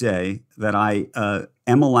should say that I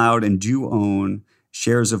am allowed and do own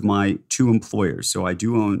shares of my two employers. So I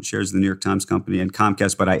do own shares of the New York Times Company and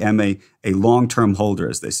Comcast, but I am a long-term holder,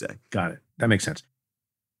 as they say. Got it. That makes sense.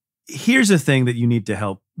 Here's a thing that you need to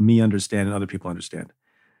help me understand and other people understand.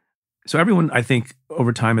 So everyone, I think,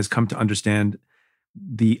 over time has come to understand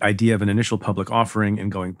the idea of an initial public offering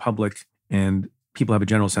and going public, and people have a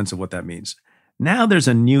general sense of what that means. Now there's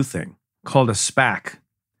a new thing called a SPAC.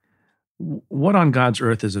 What on God's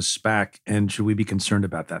earth is a SPAC, and should we be concerned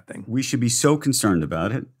about that thing? We should be so concerned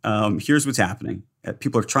about it. Here's what's happening.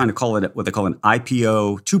 People are trying to call it what they call an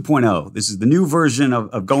IPO 2.0. This is the new version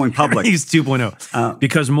of going public. He's 2.0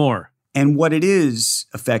 because more. And what it is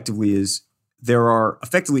effectively is there are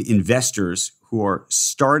effectively investors who are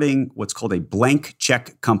starting what's called a blank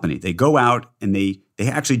check company. They go out and they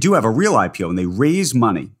actually do have a real IPO and they raise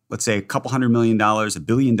money, let's say $200 million, $1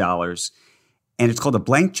 billion. And it's called a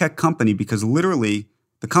blank check company because literally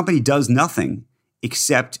the company does nothing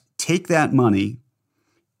except take that money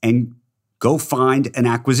and go find an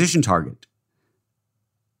acquisition target.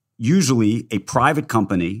 Usually a private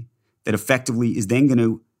company that effectively is then going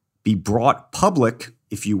to be brought public,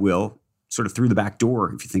 if you will, sort of through the back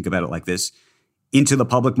door, if you think about it like this, into the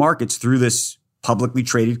public markets through this publicly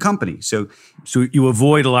traded company. So you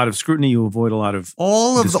avoid a lot of scrutiny, you avoid a lot of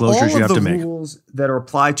disclosures you have to make. All of the rules that are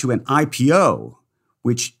applied to an IPO,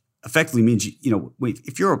 which effectively means,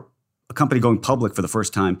 if you're a company going public for the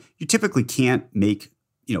first time, you typically can't make,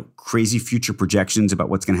 crazy future projections about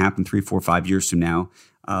what's going to happen 3, 4, 5 years from now.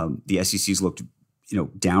 The SEC's looked,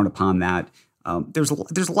 down upon that. There's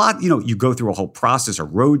a lot, you go through a whole process, a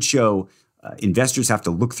roadshow. Investors have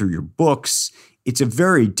to look through your books. It's a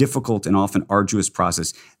very difficult and often arduous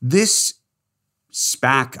process. This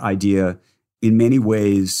SPAC idea, in many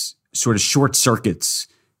ways, sort of short circuits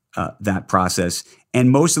that process.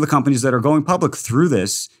 And most of the companies that are going public through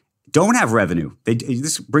this don't have revenue.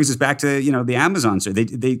 This brings us back to the Amazon. So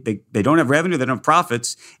they don't have revenue, they don't have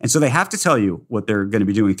profits, and so they have to tell you what they're going to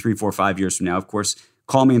be doing 3, 4, 5 years from now. Of course,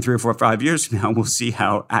 call me in 3 or 4 or 5 years from now, and we'll see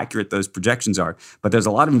how accurate those projections are. But there's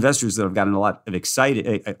a lot of investors that have gotten a lot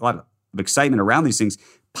of excitement around these things,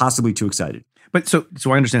 possibly too excited. But so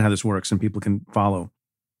I understand how this works, and people can follow.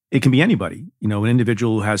 It can be anybody, an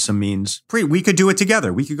individual who has some means. We could do it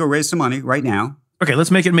together. We could go raise some money right now. Okay,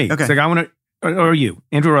 let's make it me. Okay. It's like I want to, or you,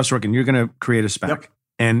 Andrew Ross Sorkin, you're going to create a SPAC. Yep.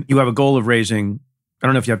 And you have a goal of raising, I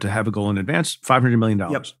don't know if you have to have a goal in advance, $500 million.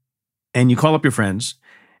 Yep. And you call up your friends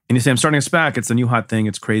and you say, I'm starting a SPAC. It's the new hot thing.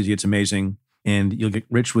 It's crazy. It's amazing. And you'll get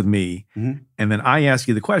rich with me. Mm-hmm. And then I ask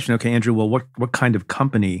you the question, okay, Andrew, well, what kind of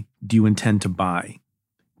company do you intend to buy?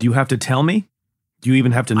 Do you have to tell me? Do you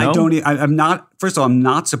even have to know? I'm not, first of all, I'm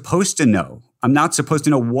not supposed to know. I'm not supposed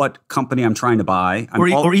to know what company I'm trying to buy.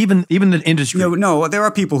 Or even the industry. No, there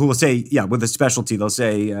are people who will say, with a specialty, they'll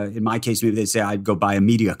say, in my case, maybe they'd say I'd go buy a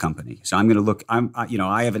media company. So I'm going to look,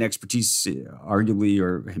 I have an expertise, arguably,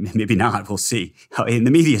 or maybe not, we'll see, in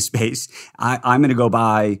the media space. I'm going to go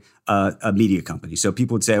buy a media company. So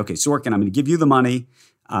people would say, okay, Sorkin, I'm going to give you the money.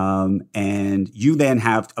 And you then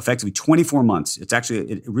have effectively 24 months. It's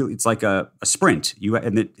actually, it's like a sprint.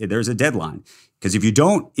 There's a deadline. Because if you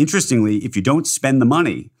don't spend the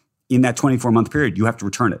money in that 24-month period, you have to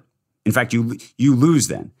return it. In fact, you lose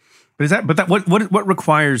then. What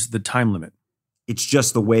requires the time limit? It's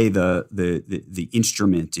just the way the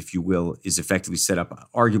instrument, if you will, is effectively set up.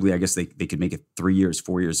 Arguably, I guess they could make it 3 years,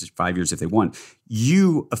 4 years, 5 years if they want.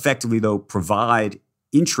 You effectively, though, provide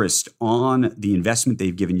interest on the investment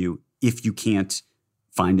they've given you if you can't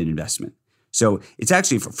find an investment. So it's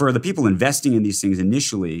actually for the people investing in these things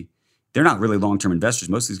initially, they're not really long-term investors.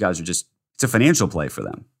 Most of these guys it's a financial play for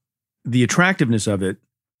them. The attractiveness of it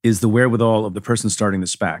is the wherewithal of the person starting the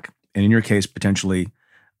SPAC. And in your case, potentially,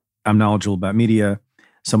 I'm knowledgeable about media.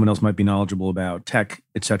 Someone else might be knowledgeable about tech,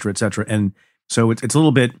 et cetera, et cetera. And so it's a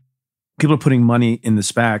little bit, people are putting money in the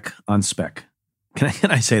SPAC on spec.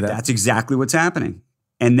 Can I say that? That's exactly what's happening.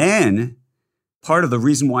 And then part of the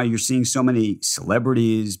reason why you're seeing so many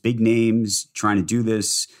celebrities, big names trying to do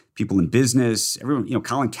this, people in business, everyone,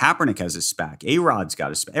 Colin Kaepernick has a SPAC. A-Rod's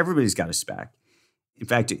got a SPAC. Everybody's got a SPAC. In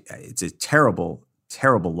fact, it's a terrible,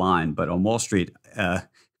 terrible line. But on Wall Street,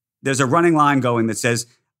 there's a running line going that says,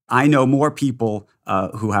 I know more people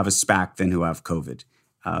who have a SPAC than who have COVID.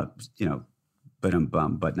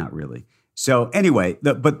 But not really. So anyway,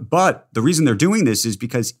 but the reason they're doing this is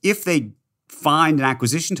because if they find an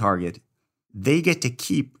acquisition target, they get to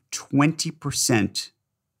keep 20%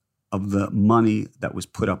 of the money that was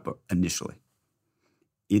put up initially.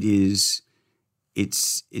 It's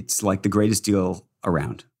like the greatest deal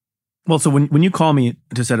around. Well, so when you call me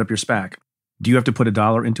to set up your SPAC, do you have to put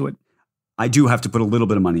 $1 into it? I do have to put a little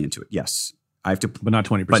bit of money into it. Yes, I have to, but not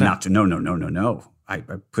 20%. But not to no. I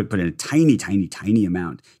put in a tiny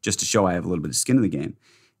amount just to show I have a little bit of skin in the game.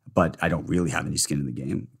 But I don't really have any skin in the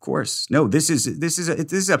game, of course. No, this is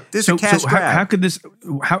a cash grab. How could this?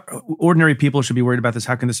 How ordinary people should be worried about this?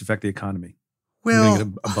 How can this affect the economy?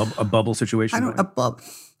 Well, a bubble situation.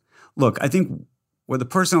 Look, I think where the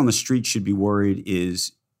person on the street should be worried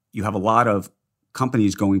is you have a lot of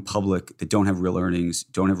companies going public that don't have real earnings,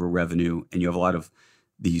 don't have real revenue, and you have a lot of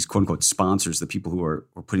these quote unquote sponsors, the people who are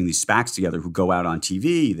putting these SPACs together, who go out on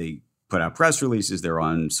TV, they put out press releases, they're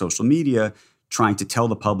on social media, trying to tell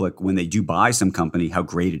the public when they do buy some company how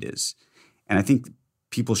great it is. And I think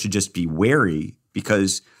people should just be wary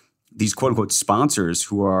because these quote unquote sponsors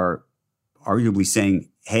who are arguably saying,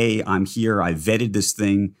 hey, I'm here, I vetted this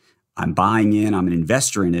thing, I'm buying in, I'm an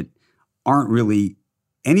investor in it, aren't really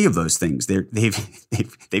any of those things. They've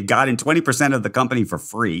gotten 20% of the company for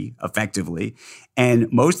free, effectively.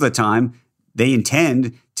 And most of the time, they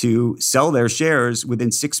intend to sell their shares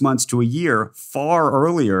within 6 months to a year, far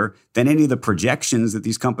earlier than any of the projections that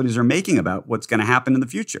these companies are making about what's going to happen in the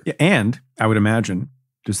future. Yeah, and I would imagine,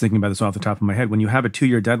 just thinking about this off the top of my head, when you have a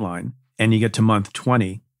 2-year deadline and you get to month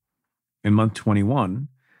 20 and month 21,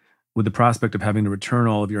 with the prospect of having to return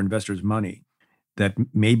all of your investors' money, that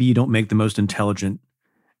maybe you don't make the most intelligent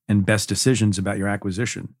and best decisions about your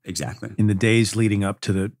acquisition. Exactly. In the days leading up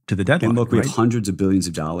to the deadline. And look, we have hundreds of billions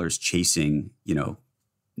of dollars chasing,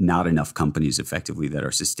 not enough companies effectively that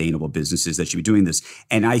are sustainable businesses that should be doing this.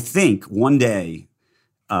 And I think one day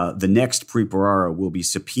the next Prepararo will be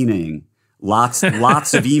subpoenaing lots of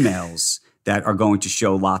emails that are going to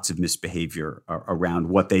show lots of misbehavior around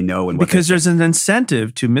what they know and what because there's an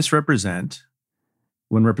incentive to misrepresent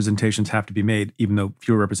when representations have to be made, even though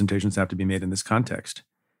fewer representations have to be made in this context.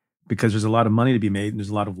 Because there's a lot of money to be made and there's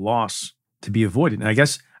a lot of loss to be avoided. And I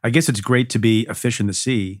guess it's great to be a fish in the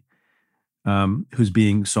sea who's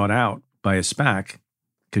being sought out by a SPAC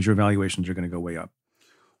because your valuations are going to go way up.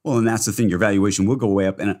 Well, and that's the thing. Your valuation will go way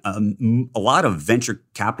up. And a lot of venture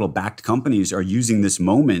capital-backed companies are using this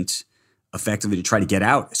moment effectively to try to get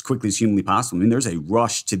out as quickly as humanly possible. I mean, there's a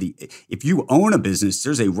rush to if you own a business,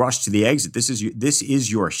 there's a rush to the exit. This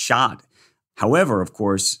is your shot. However, of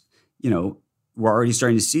course, we're already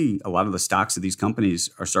starting to see a lot of the stocks of these companies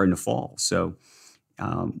are starting to fall. So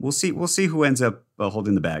we'll see who ends up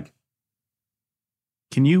holding the bag.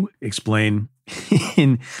 Can you explain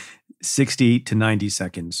in 60 to 90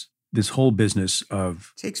 seconds this whole business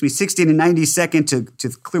of... It takes me 60 to 90 seconds to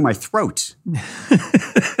clear my throat.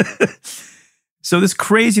 So this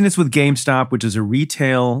craziness with GameStop, which is a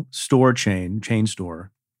retail store chain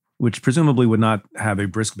store, which presumably would not have a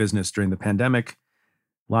brisk business during the pandemic.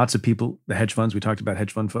 Lots of people, the hedge funds, we talked about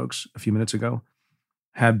hedge fund folks a few minutes ago,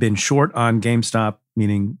 have been short on GameStop,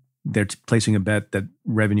 meaning they're placing a bet that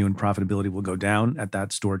revenue and profitability will go down at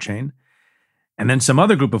that store chain. And then some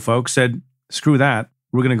other group of folks said, screw that,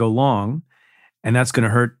 we're going to go long, and that's going to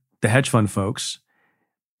hurt the hedge fund folks.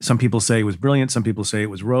 Some people say it was brilliant. Some people say it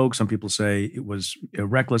was rogue. Some people say it was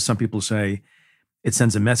reckless. Some people say it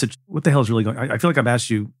sends a message. What the hell is really going on? I feel like I've asked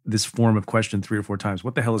you this form of question 3 or 4 times.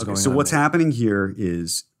 What the hell is going on? So what's happening here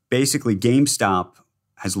is basically GameStop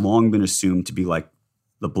has long been assumed to be like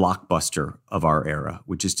the Blockbuster of our era,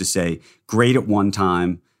 which is to say great at one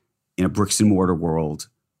time in a bricks and mortar world,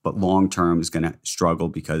 but long term is going to struggle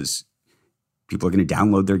because people are going to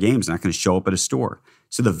download their games, not going to show up at a store.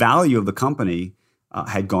 So the value of the company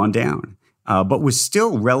had gone down, but was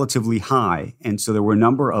still relatively high. And so there were a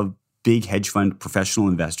number of big hedge fund professional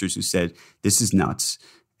investors who said, this is nuts.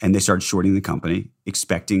 And they started shorting the company,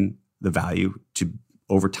 expecting the value to,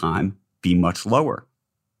 over time, be much lower.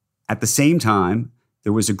 At the same time,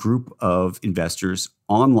 there was a group of investors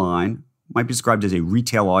online, might be described as a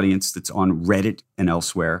retail audience that's on Reddit and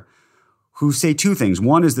elsewhere, who say 2 things.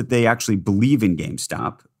 One is that they actually believe in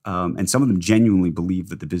GameStop, and some of them genuinely believe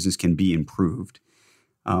that the business can be improved.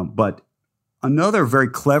 But another very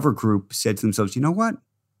clever group said to themselves, you know what?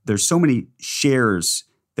 There's so many shares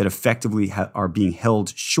that effectively are being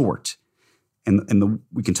held short. And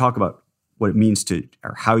we can talk about what it means to,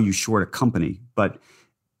 or how you short a company, but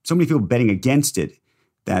so many people betting against it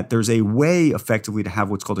that there's a way effectively to have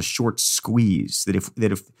what's called a short squeeze, that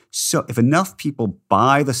if enough people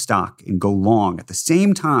buy the stock and go long at the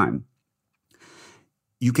same time,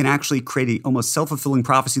 you can actually create a almost self-fulfilling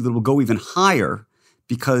prophecy that will go even higher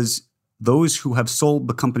because those who have sold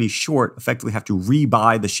the company short effectively have to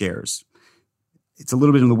rebuy the shares. it's a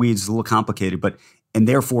little bit in the weeds, it's a little complicated, and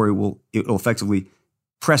therefore it will effectively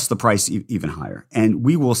press the price even higher. And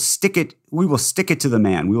we will stick it to the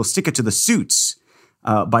man. We will stick it to the suits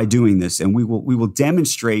by doing this. And we will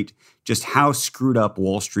demonstrate just how screwed up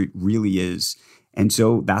Wall Street really is. And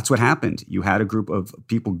so that's what happened. You had a group of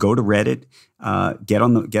people go to Reddit, get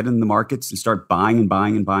in the markets and start buying and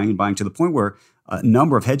buying and buying and buying to the point where a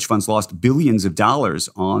number of hedge funds lost billions of dollars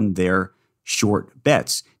on their short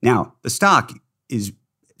bets. Now, the stock is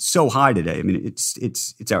so high today. I mean,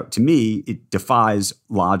 it's out, to me, it defies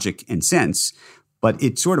logic and sense, but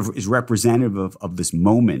it sort of is representative of this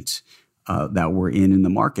moment that we're in the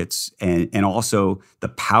markets, and also the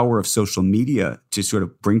power of social media to sort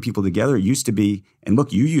of bring people together. It used to be, and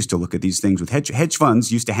look, you used to look at these things with hedge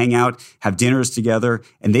funds used to hang out, have dinners together,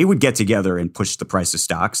 and they would get together and push the price of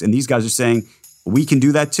stocks. And these guys are saying, we can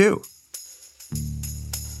do that too.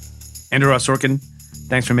 Andrew Ross Sorkin,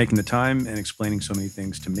 thanks for making the time and explaining so many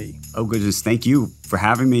things to me. Oh, goodness. Thank you for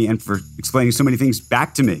having me and for explaining so many things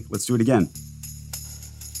back to me. Let's do it again.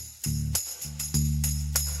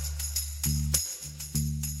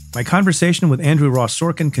 My conversation with Andrew Ross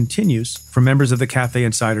Sorkin continues for members of the Cafe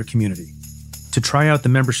Insider community. To try out the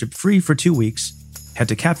membership free for 2 weeks, head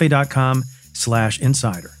to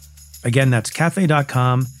cafe.com/insider. Again, that's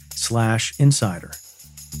cafe.com/insider.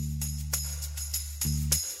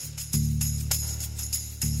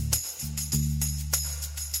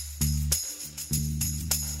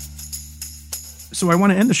 So I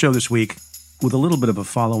want to end the show this week with a little bit of a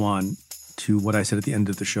follow-on to what I said at the end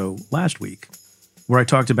of the show last week, where I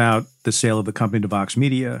talked about the sale of the company to Vox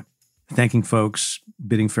Media, thanking folks,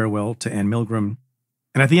 bidding farewell to Ann Milgram,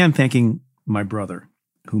 and at the end, thanking my brother,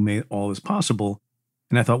 who made all this possible.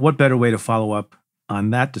 And I thought, what better way to follow up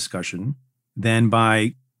on that discussion than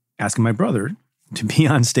by asking my brother to be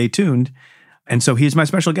on Stay Tuned. And so he's my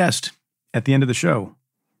special guest at the end of the show.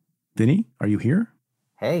 Vinny, are you here?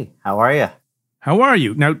 Hey, how are you? How are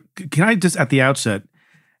you? Now, can I just at the outset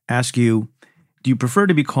ask you, do you prefer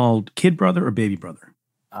to be called kid brother or baby brother?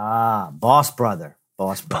 Boss brother.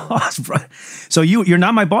 Boss brother. Boss brother. So you're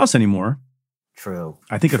not my boss anymore. True.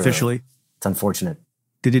 I think True. officially. It's unfortunate.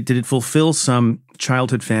 Did it fulfill some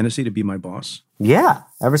childhood fantasy to be my boss? Yeah,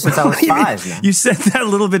 ever since I was 5. Now. You said that a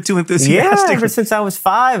little bit too enthusiastic. Yeah, ever since I was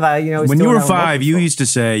 5, when you were 5, you used to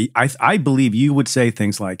say, I believe you would say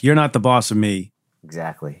things like, "You're not the boss of me."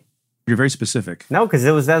 Exactly. You're very specific. No, because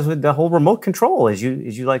that was with the whole remote control. As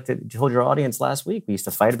you like to told your audience last week, we used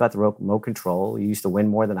to fight about the remote control. You used to win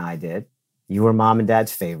more than I did. You were mom and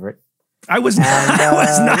dad's favorite. I was not. I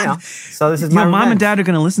was not. So this is my mom revenge. and dad are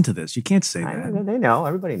going to listen to this. You can't say that. They know.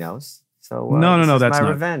 Everybody knows. So no, that's my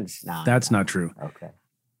not revenge. No, that's not true. Okay.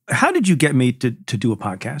 How did you get me to do a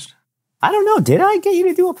podcast? I don't know. Did I get you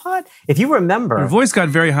to do a pod? If you remember, Your voice got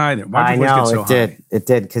very high there. Why did your voice get so high? It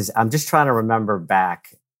did. Because I'm just trying to remember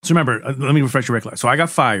back. So remember, let me refresh your recollection. So I got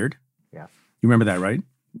fired. Yeah. You remember that, right?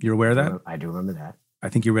 You're aware of that? I do remember that. I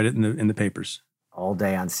think you read it in the papers. All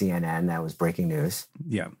day on CNN, that was breaking news.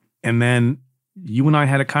 Yeah. And then you and I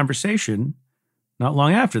had a conversation not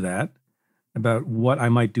long after that about what I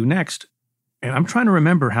might do next. And I'm trying to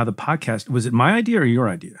remember how the podcast, was it my idea or your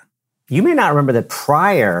idea? You may not remember that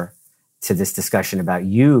prior to this discussion about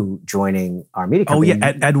you joining our media company.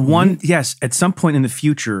 Oh yeah, at some point in the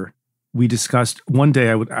future, we discussed one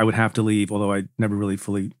day I would have to leave, although I never really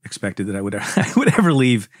fully expected that I would ever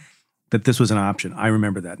leave, that this was an option. I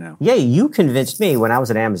remember that now. Yeah, you convinced me when I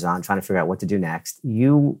was at Amazon trying to figure out what to do next.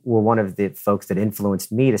 You were one of the folks that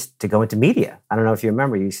influenced me to go into media. I don't know if you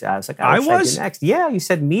remember. I was like, what should I do next? Yeah, you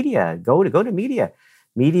said media. Go to media.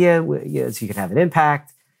 Media, so you can have an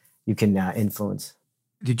impact. You can influence.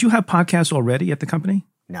 Did you have podcasts already at the company?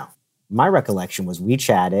 No. My recollection was we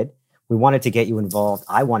chatted. We wanted to get you involved.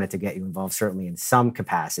 I wanted to get you involved, certainly in some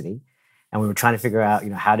capacity. And we were trying to figure out,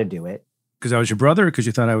 how to do it. Because I was your brother or because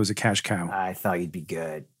you thought I was a cash cow? I thought you'd be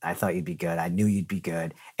good. I knew you'd be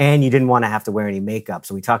good. And you didn't want to have to wear any makeup.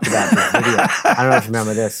 So we talked about this video. I don't know if you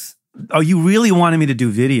remember this. Oh, you really wanted me to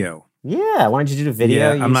do video? Yeah, I wanted you to do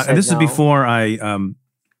video. Yeah, I'm not. This is before I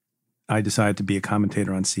decided to be a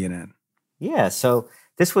commentator on CNN. Yeah, so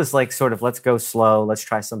this was like sort of, let's go slow. Let's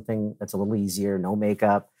try something that's a little easier, no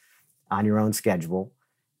makeup, on your own schedule.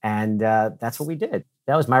 And that's what we did.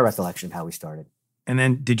 That was my recollection of how we started. And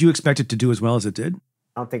then did you expect it to do as well as it did?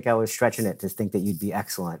 I don't think I was stretching it to think that you'd be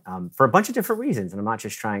excellent for a bunch of different reasons. And I'm not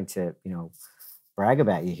just trying to, brag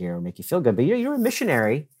about you here or make you feel good, but you're a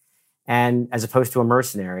missionary and as opposed to a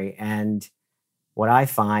mercenary. And what I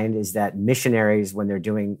find is that missionaries, when they're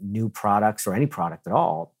doing new products or any product at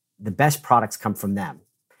all, the best products come from them.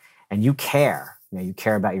 And you care. You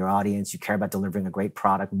care about your audience. You care about delivering a great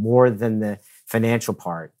product more than the financial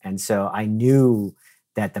part. And so I knew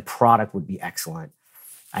that the product would be excellent.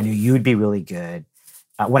 I knew you'd be really good.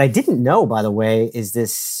 What I didn't know, by the way, is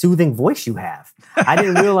this soothing voice you have. I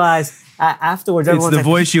didn't realize afterwards. It's the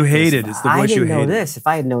voice you hated. It's the voice you hated. I didn't know this. If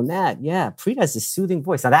I had known that, yeah, Preet has this soothing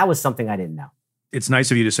voice. Now, that was something I didn't know. It's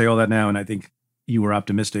nice of you to say all that now, and I think you were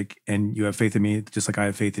optimistic, and you have faith in me, just like I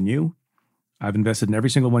have faith in you. I've invested in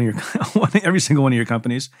every single one of your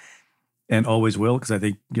companies, and always will, because I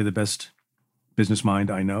think you're the best business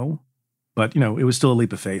mind I know. But, it was still a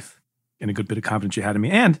leap of faith and a good bit of confidence you had in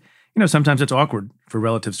me. And, sometimes it's awkward for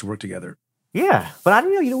relatives to work together. Yeah, but I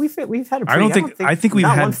don't know. We've had a pretty, I think we've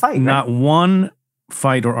had one fight, not one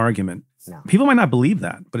fight or argument. No. People might not believe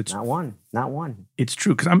that, but it's not one. It's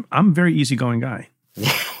true, because I'm a very easygoing guy.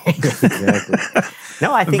 Exactly.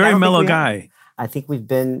 No, I think a very mellow guy. I think we've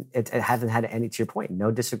been. It hasn't had any. To your point, no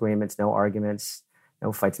disagreements, no arguments,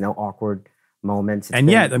 no fights, no awkward moments. And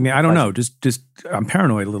yet, I don't know. Just I'm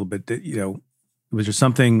paranoid a little bit. That, was there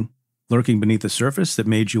something lurking beneath the surface that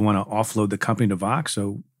made you want to offload the company to Vox,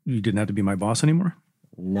 so you didn't have to be my boss anymore?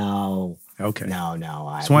 No. Okay. No.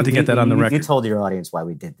 Just wanted to get that on the record. You told your audience why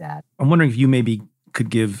we did that. I'm wondering if you maybe could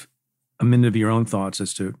give a minute of your own thoughts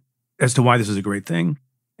as to why this is a great thing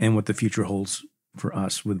and what the future holds for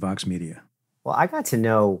us with Vox Media. Well, I got to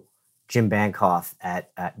know Jim Bankoff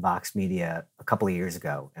at Vox Media a couple of years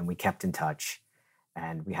ago, and we kept in touch.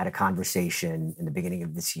 And we had a conversation in the beginning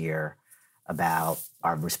of this year about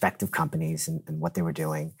our respective companies and what they were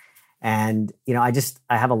doing. And,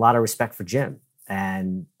 I have a lot of respect for Jim.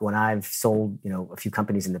 And when I've sold, a few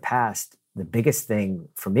companies in the past, the biggest thing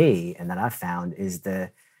for me and that I've found is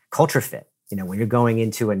the culture fit. When you're going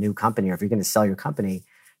into a new company, or if you're going to sell your company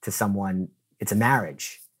to someone, it's a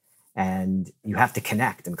marriage. And you have to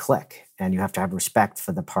connect and click, and you have to have respect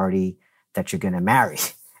for the party that you're going to marry.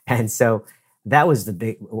 And so that was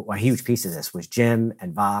a huge piece of this was Jim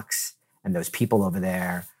and Vox and those people over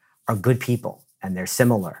there are good people, and they're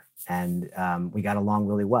similar. And we got along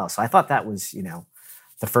really well. So I thought that was,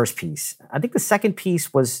 the first piece. I think the second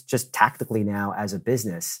piece was just tactically now as a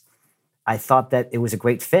business. I thought that it was a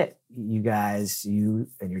great fit. You guys, you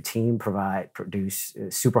and your team produce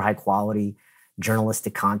super high quality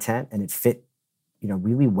journalistic content, and it fit,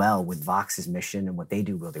 really well with Vox's mission and what they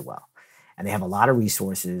do really well. And they have a lot of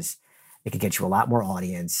resources. It could get you a lot more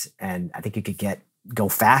audience, and I think you could go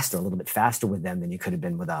faster, a little bit faster with them than you could have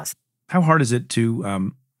been with us. How hard is it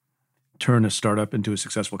to turn a startup into a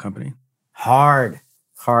successful company? Hard,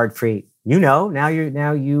 Preet. Now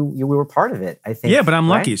you were part of it, I think. Yeah, but I'm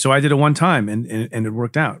lucky. So I did it one time and it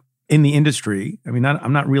worked out. In the industry, I'm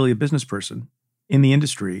not really a business person. In the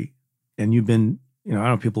industry, and you've been, I don't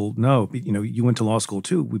know if people know, but, you went to law school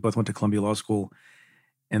too. We both went to Columbia Law School,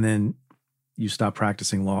 and then you stopped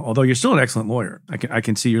practicing law. Although you're still an excellent lawyer. I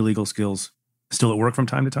can see your legal skills still at work from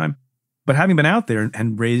time to time. But having been out there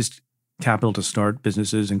and raised capital to start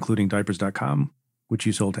businesses, including diapers.com, which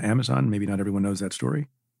you sold to Amazon. Maybe not everyone knows that story.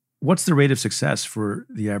 What's the rate of success for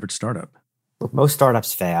the average startup? Look, most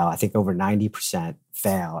startups fail. I think over 90%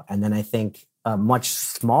 fail. And then I think a much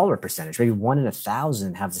smaller percentage, maybe 1 in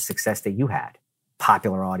 1,000, have the success that you had.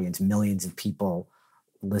 Popular audience, millions of people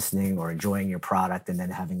listening or enjoying your product, and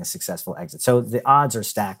then having a successful exit. So the odds are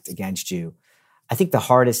stacked against you. I think the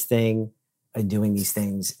hardest thing in doing these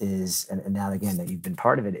things is, and now again that you've been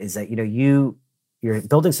part of it, is that you're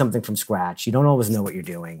building something from scratch. You don't always know what you're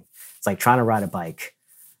doing. It's like trying to ride a bike.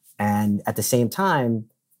 And at the same time,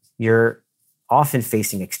 you're often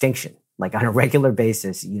facing extinction. Like on a regular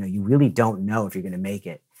basis, you really don't know if you're going to make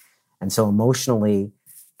it. And so emotionally,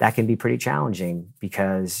 that can be pretty challenging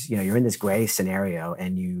because, you're in this gray scenario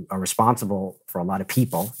and you are responsible for a lot of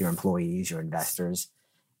people, your employees, your investors,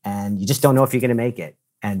 and you just don't know if you're going to make it.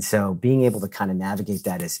 And so being able to kind of navigate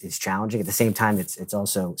that is challenging. At the same time, it's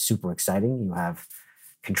also super exciting. You have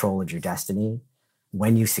control of your destiny.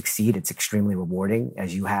 When you succeed, it's extremely rewarding,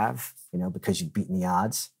 as you have, because you've beaten the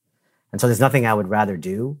odds. And so there's nothing I would rather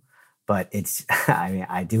do, but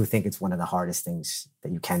I do think it's one of the hardest things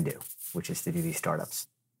that you can do, which is to do these startups.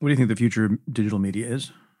 What do you think the future of digital media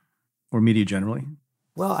is, or media generally?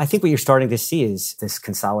 Well, I think what you're starting to see is this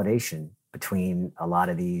consolidation between a lot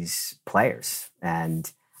of these players. And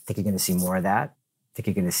I think you're going to see more of that. I think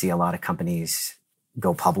you're going to see a lot of companies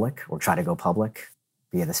go public or try to go public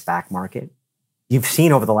via the SPAC market. You've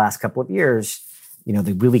seen over the last couple of years,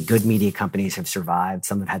 the really good media companies have survived.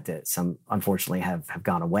 Some unfortunately have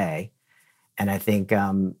gone away. And I think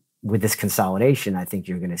with this consolidation, I think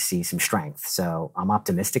you're going to see some strength. So I'm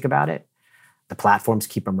optimistic about it. The platforms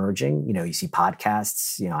keep emerging. You see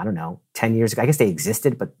podcasts, I don't know, 10 years ago. I guess they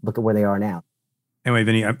existed, but look at where they are now. Anyway,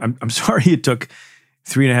 Vinny, I'm sorry it took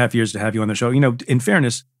 3.5 years to have you on the show. In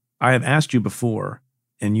fairness, I have asked you before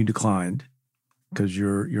and you declined because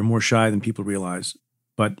you're more shy than people realize.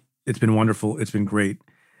 But it's been wonderful. It's been great.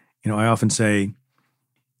 I often say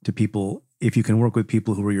to people, if you can work with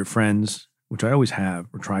people who are your friends, which I always have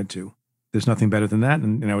or tried to, there's nothing better than that.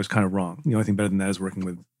 And I was kind of wrong. The only thing better than that is working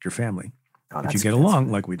with your family. If you get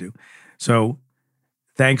along like we do. So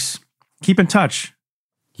thanks. Keep in touch.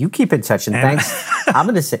 You keep in touch, and thanks. I'm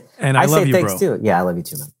going to say, and I love say you, thanks bro. too. Yeah, I love you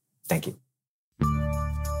too, man. Thank you.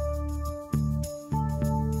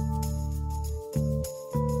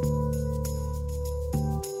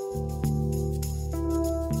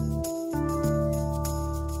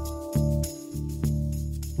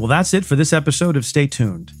 Well, that's it for this episode of Stay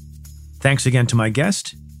Tuned. Thanks again to my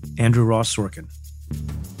guest, Andrew Ross Sorkin.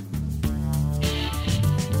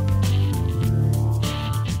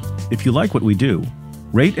 If you like what we do,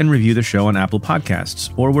 rate and review the show on Apple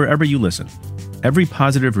Podcasts or wherever you listen. Every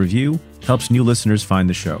positive review helps new listeners find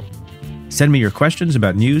the show. Send me your questions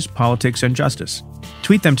about news, politics, and justice.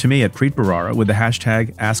 Tweet them to me at Preet Bharara with the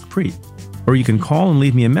hashtag AskPreet. Or you can call and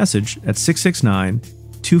leave me a message at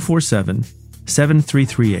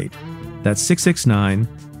 669-247-7338. That's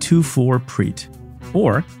 669-24-PREET.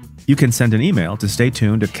 Or you can send an email to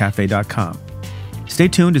staytuned@cafe.com. Stay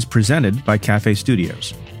Tuned is presented by Cafe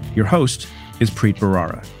Studios. Your host is Preet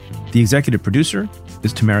Bharara. The executive producer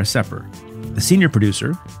is Tamara Sepper. The senior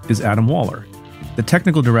producer is Adam Waller. The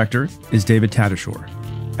technical director is David Tadashore.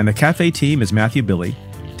 And the Cafe team is Matthew Billy,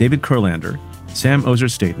 David Kurlander, Sam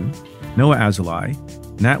Ozer-Staten, Noah Azulai,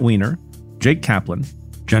 Nat Weiner, Jake Kaplan,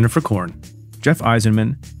 Jennifer Korn, Jeff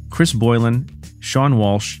Eisenman, Chris Boylan, Sean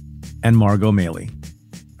Walsh, and Margot Maley.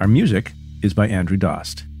 Our music is by Andrew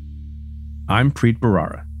Dost. I'm Preet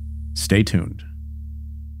Bharara. Stay tuned.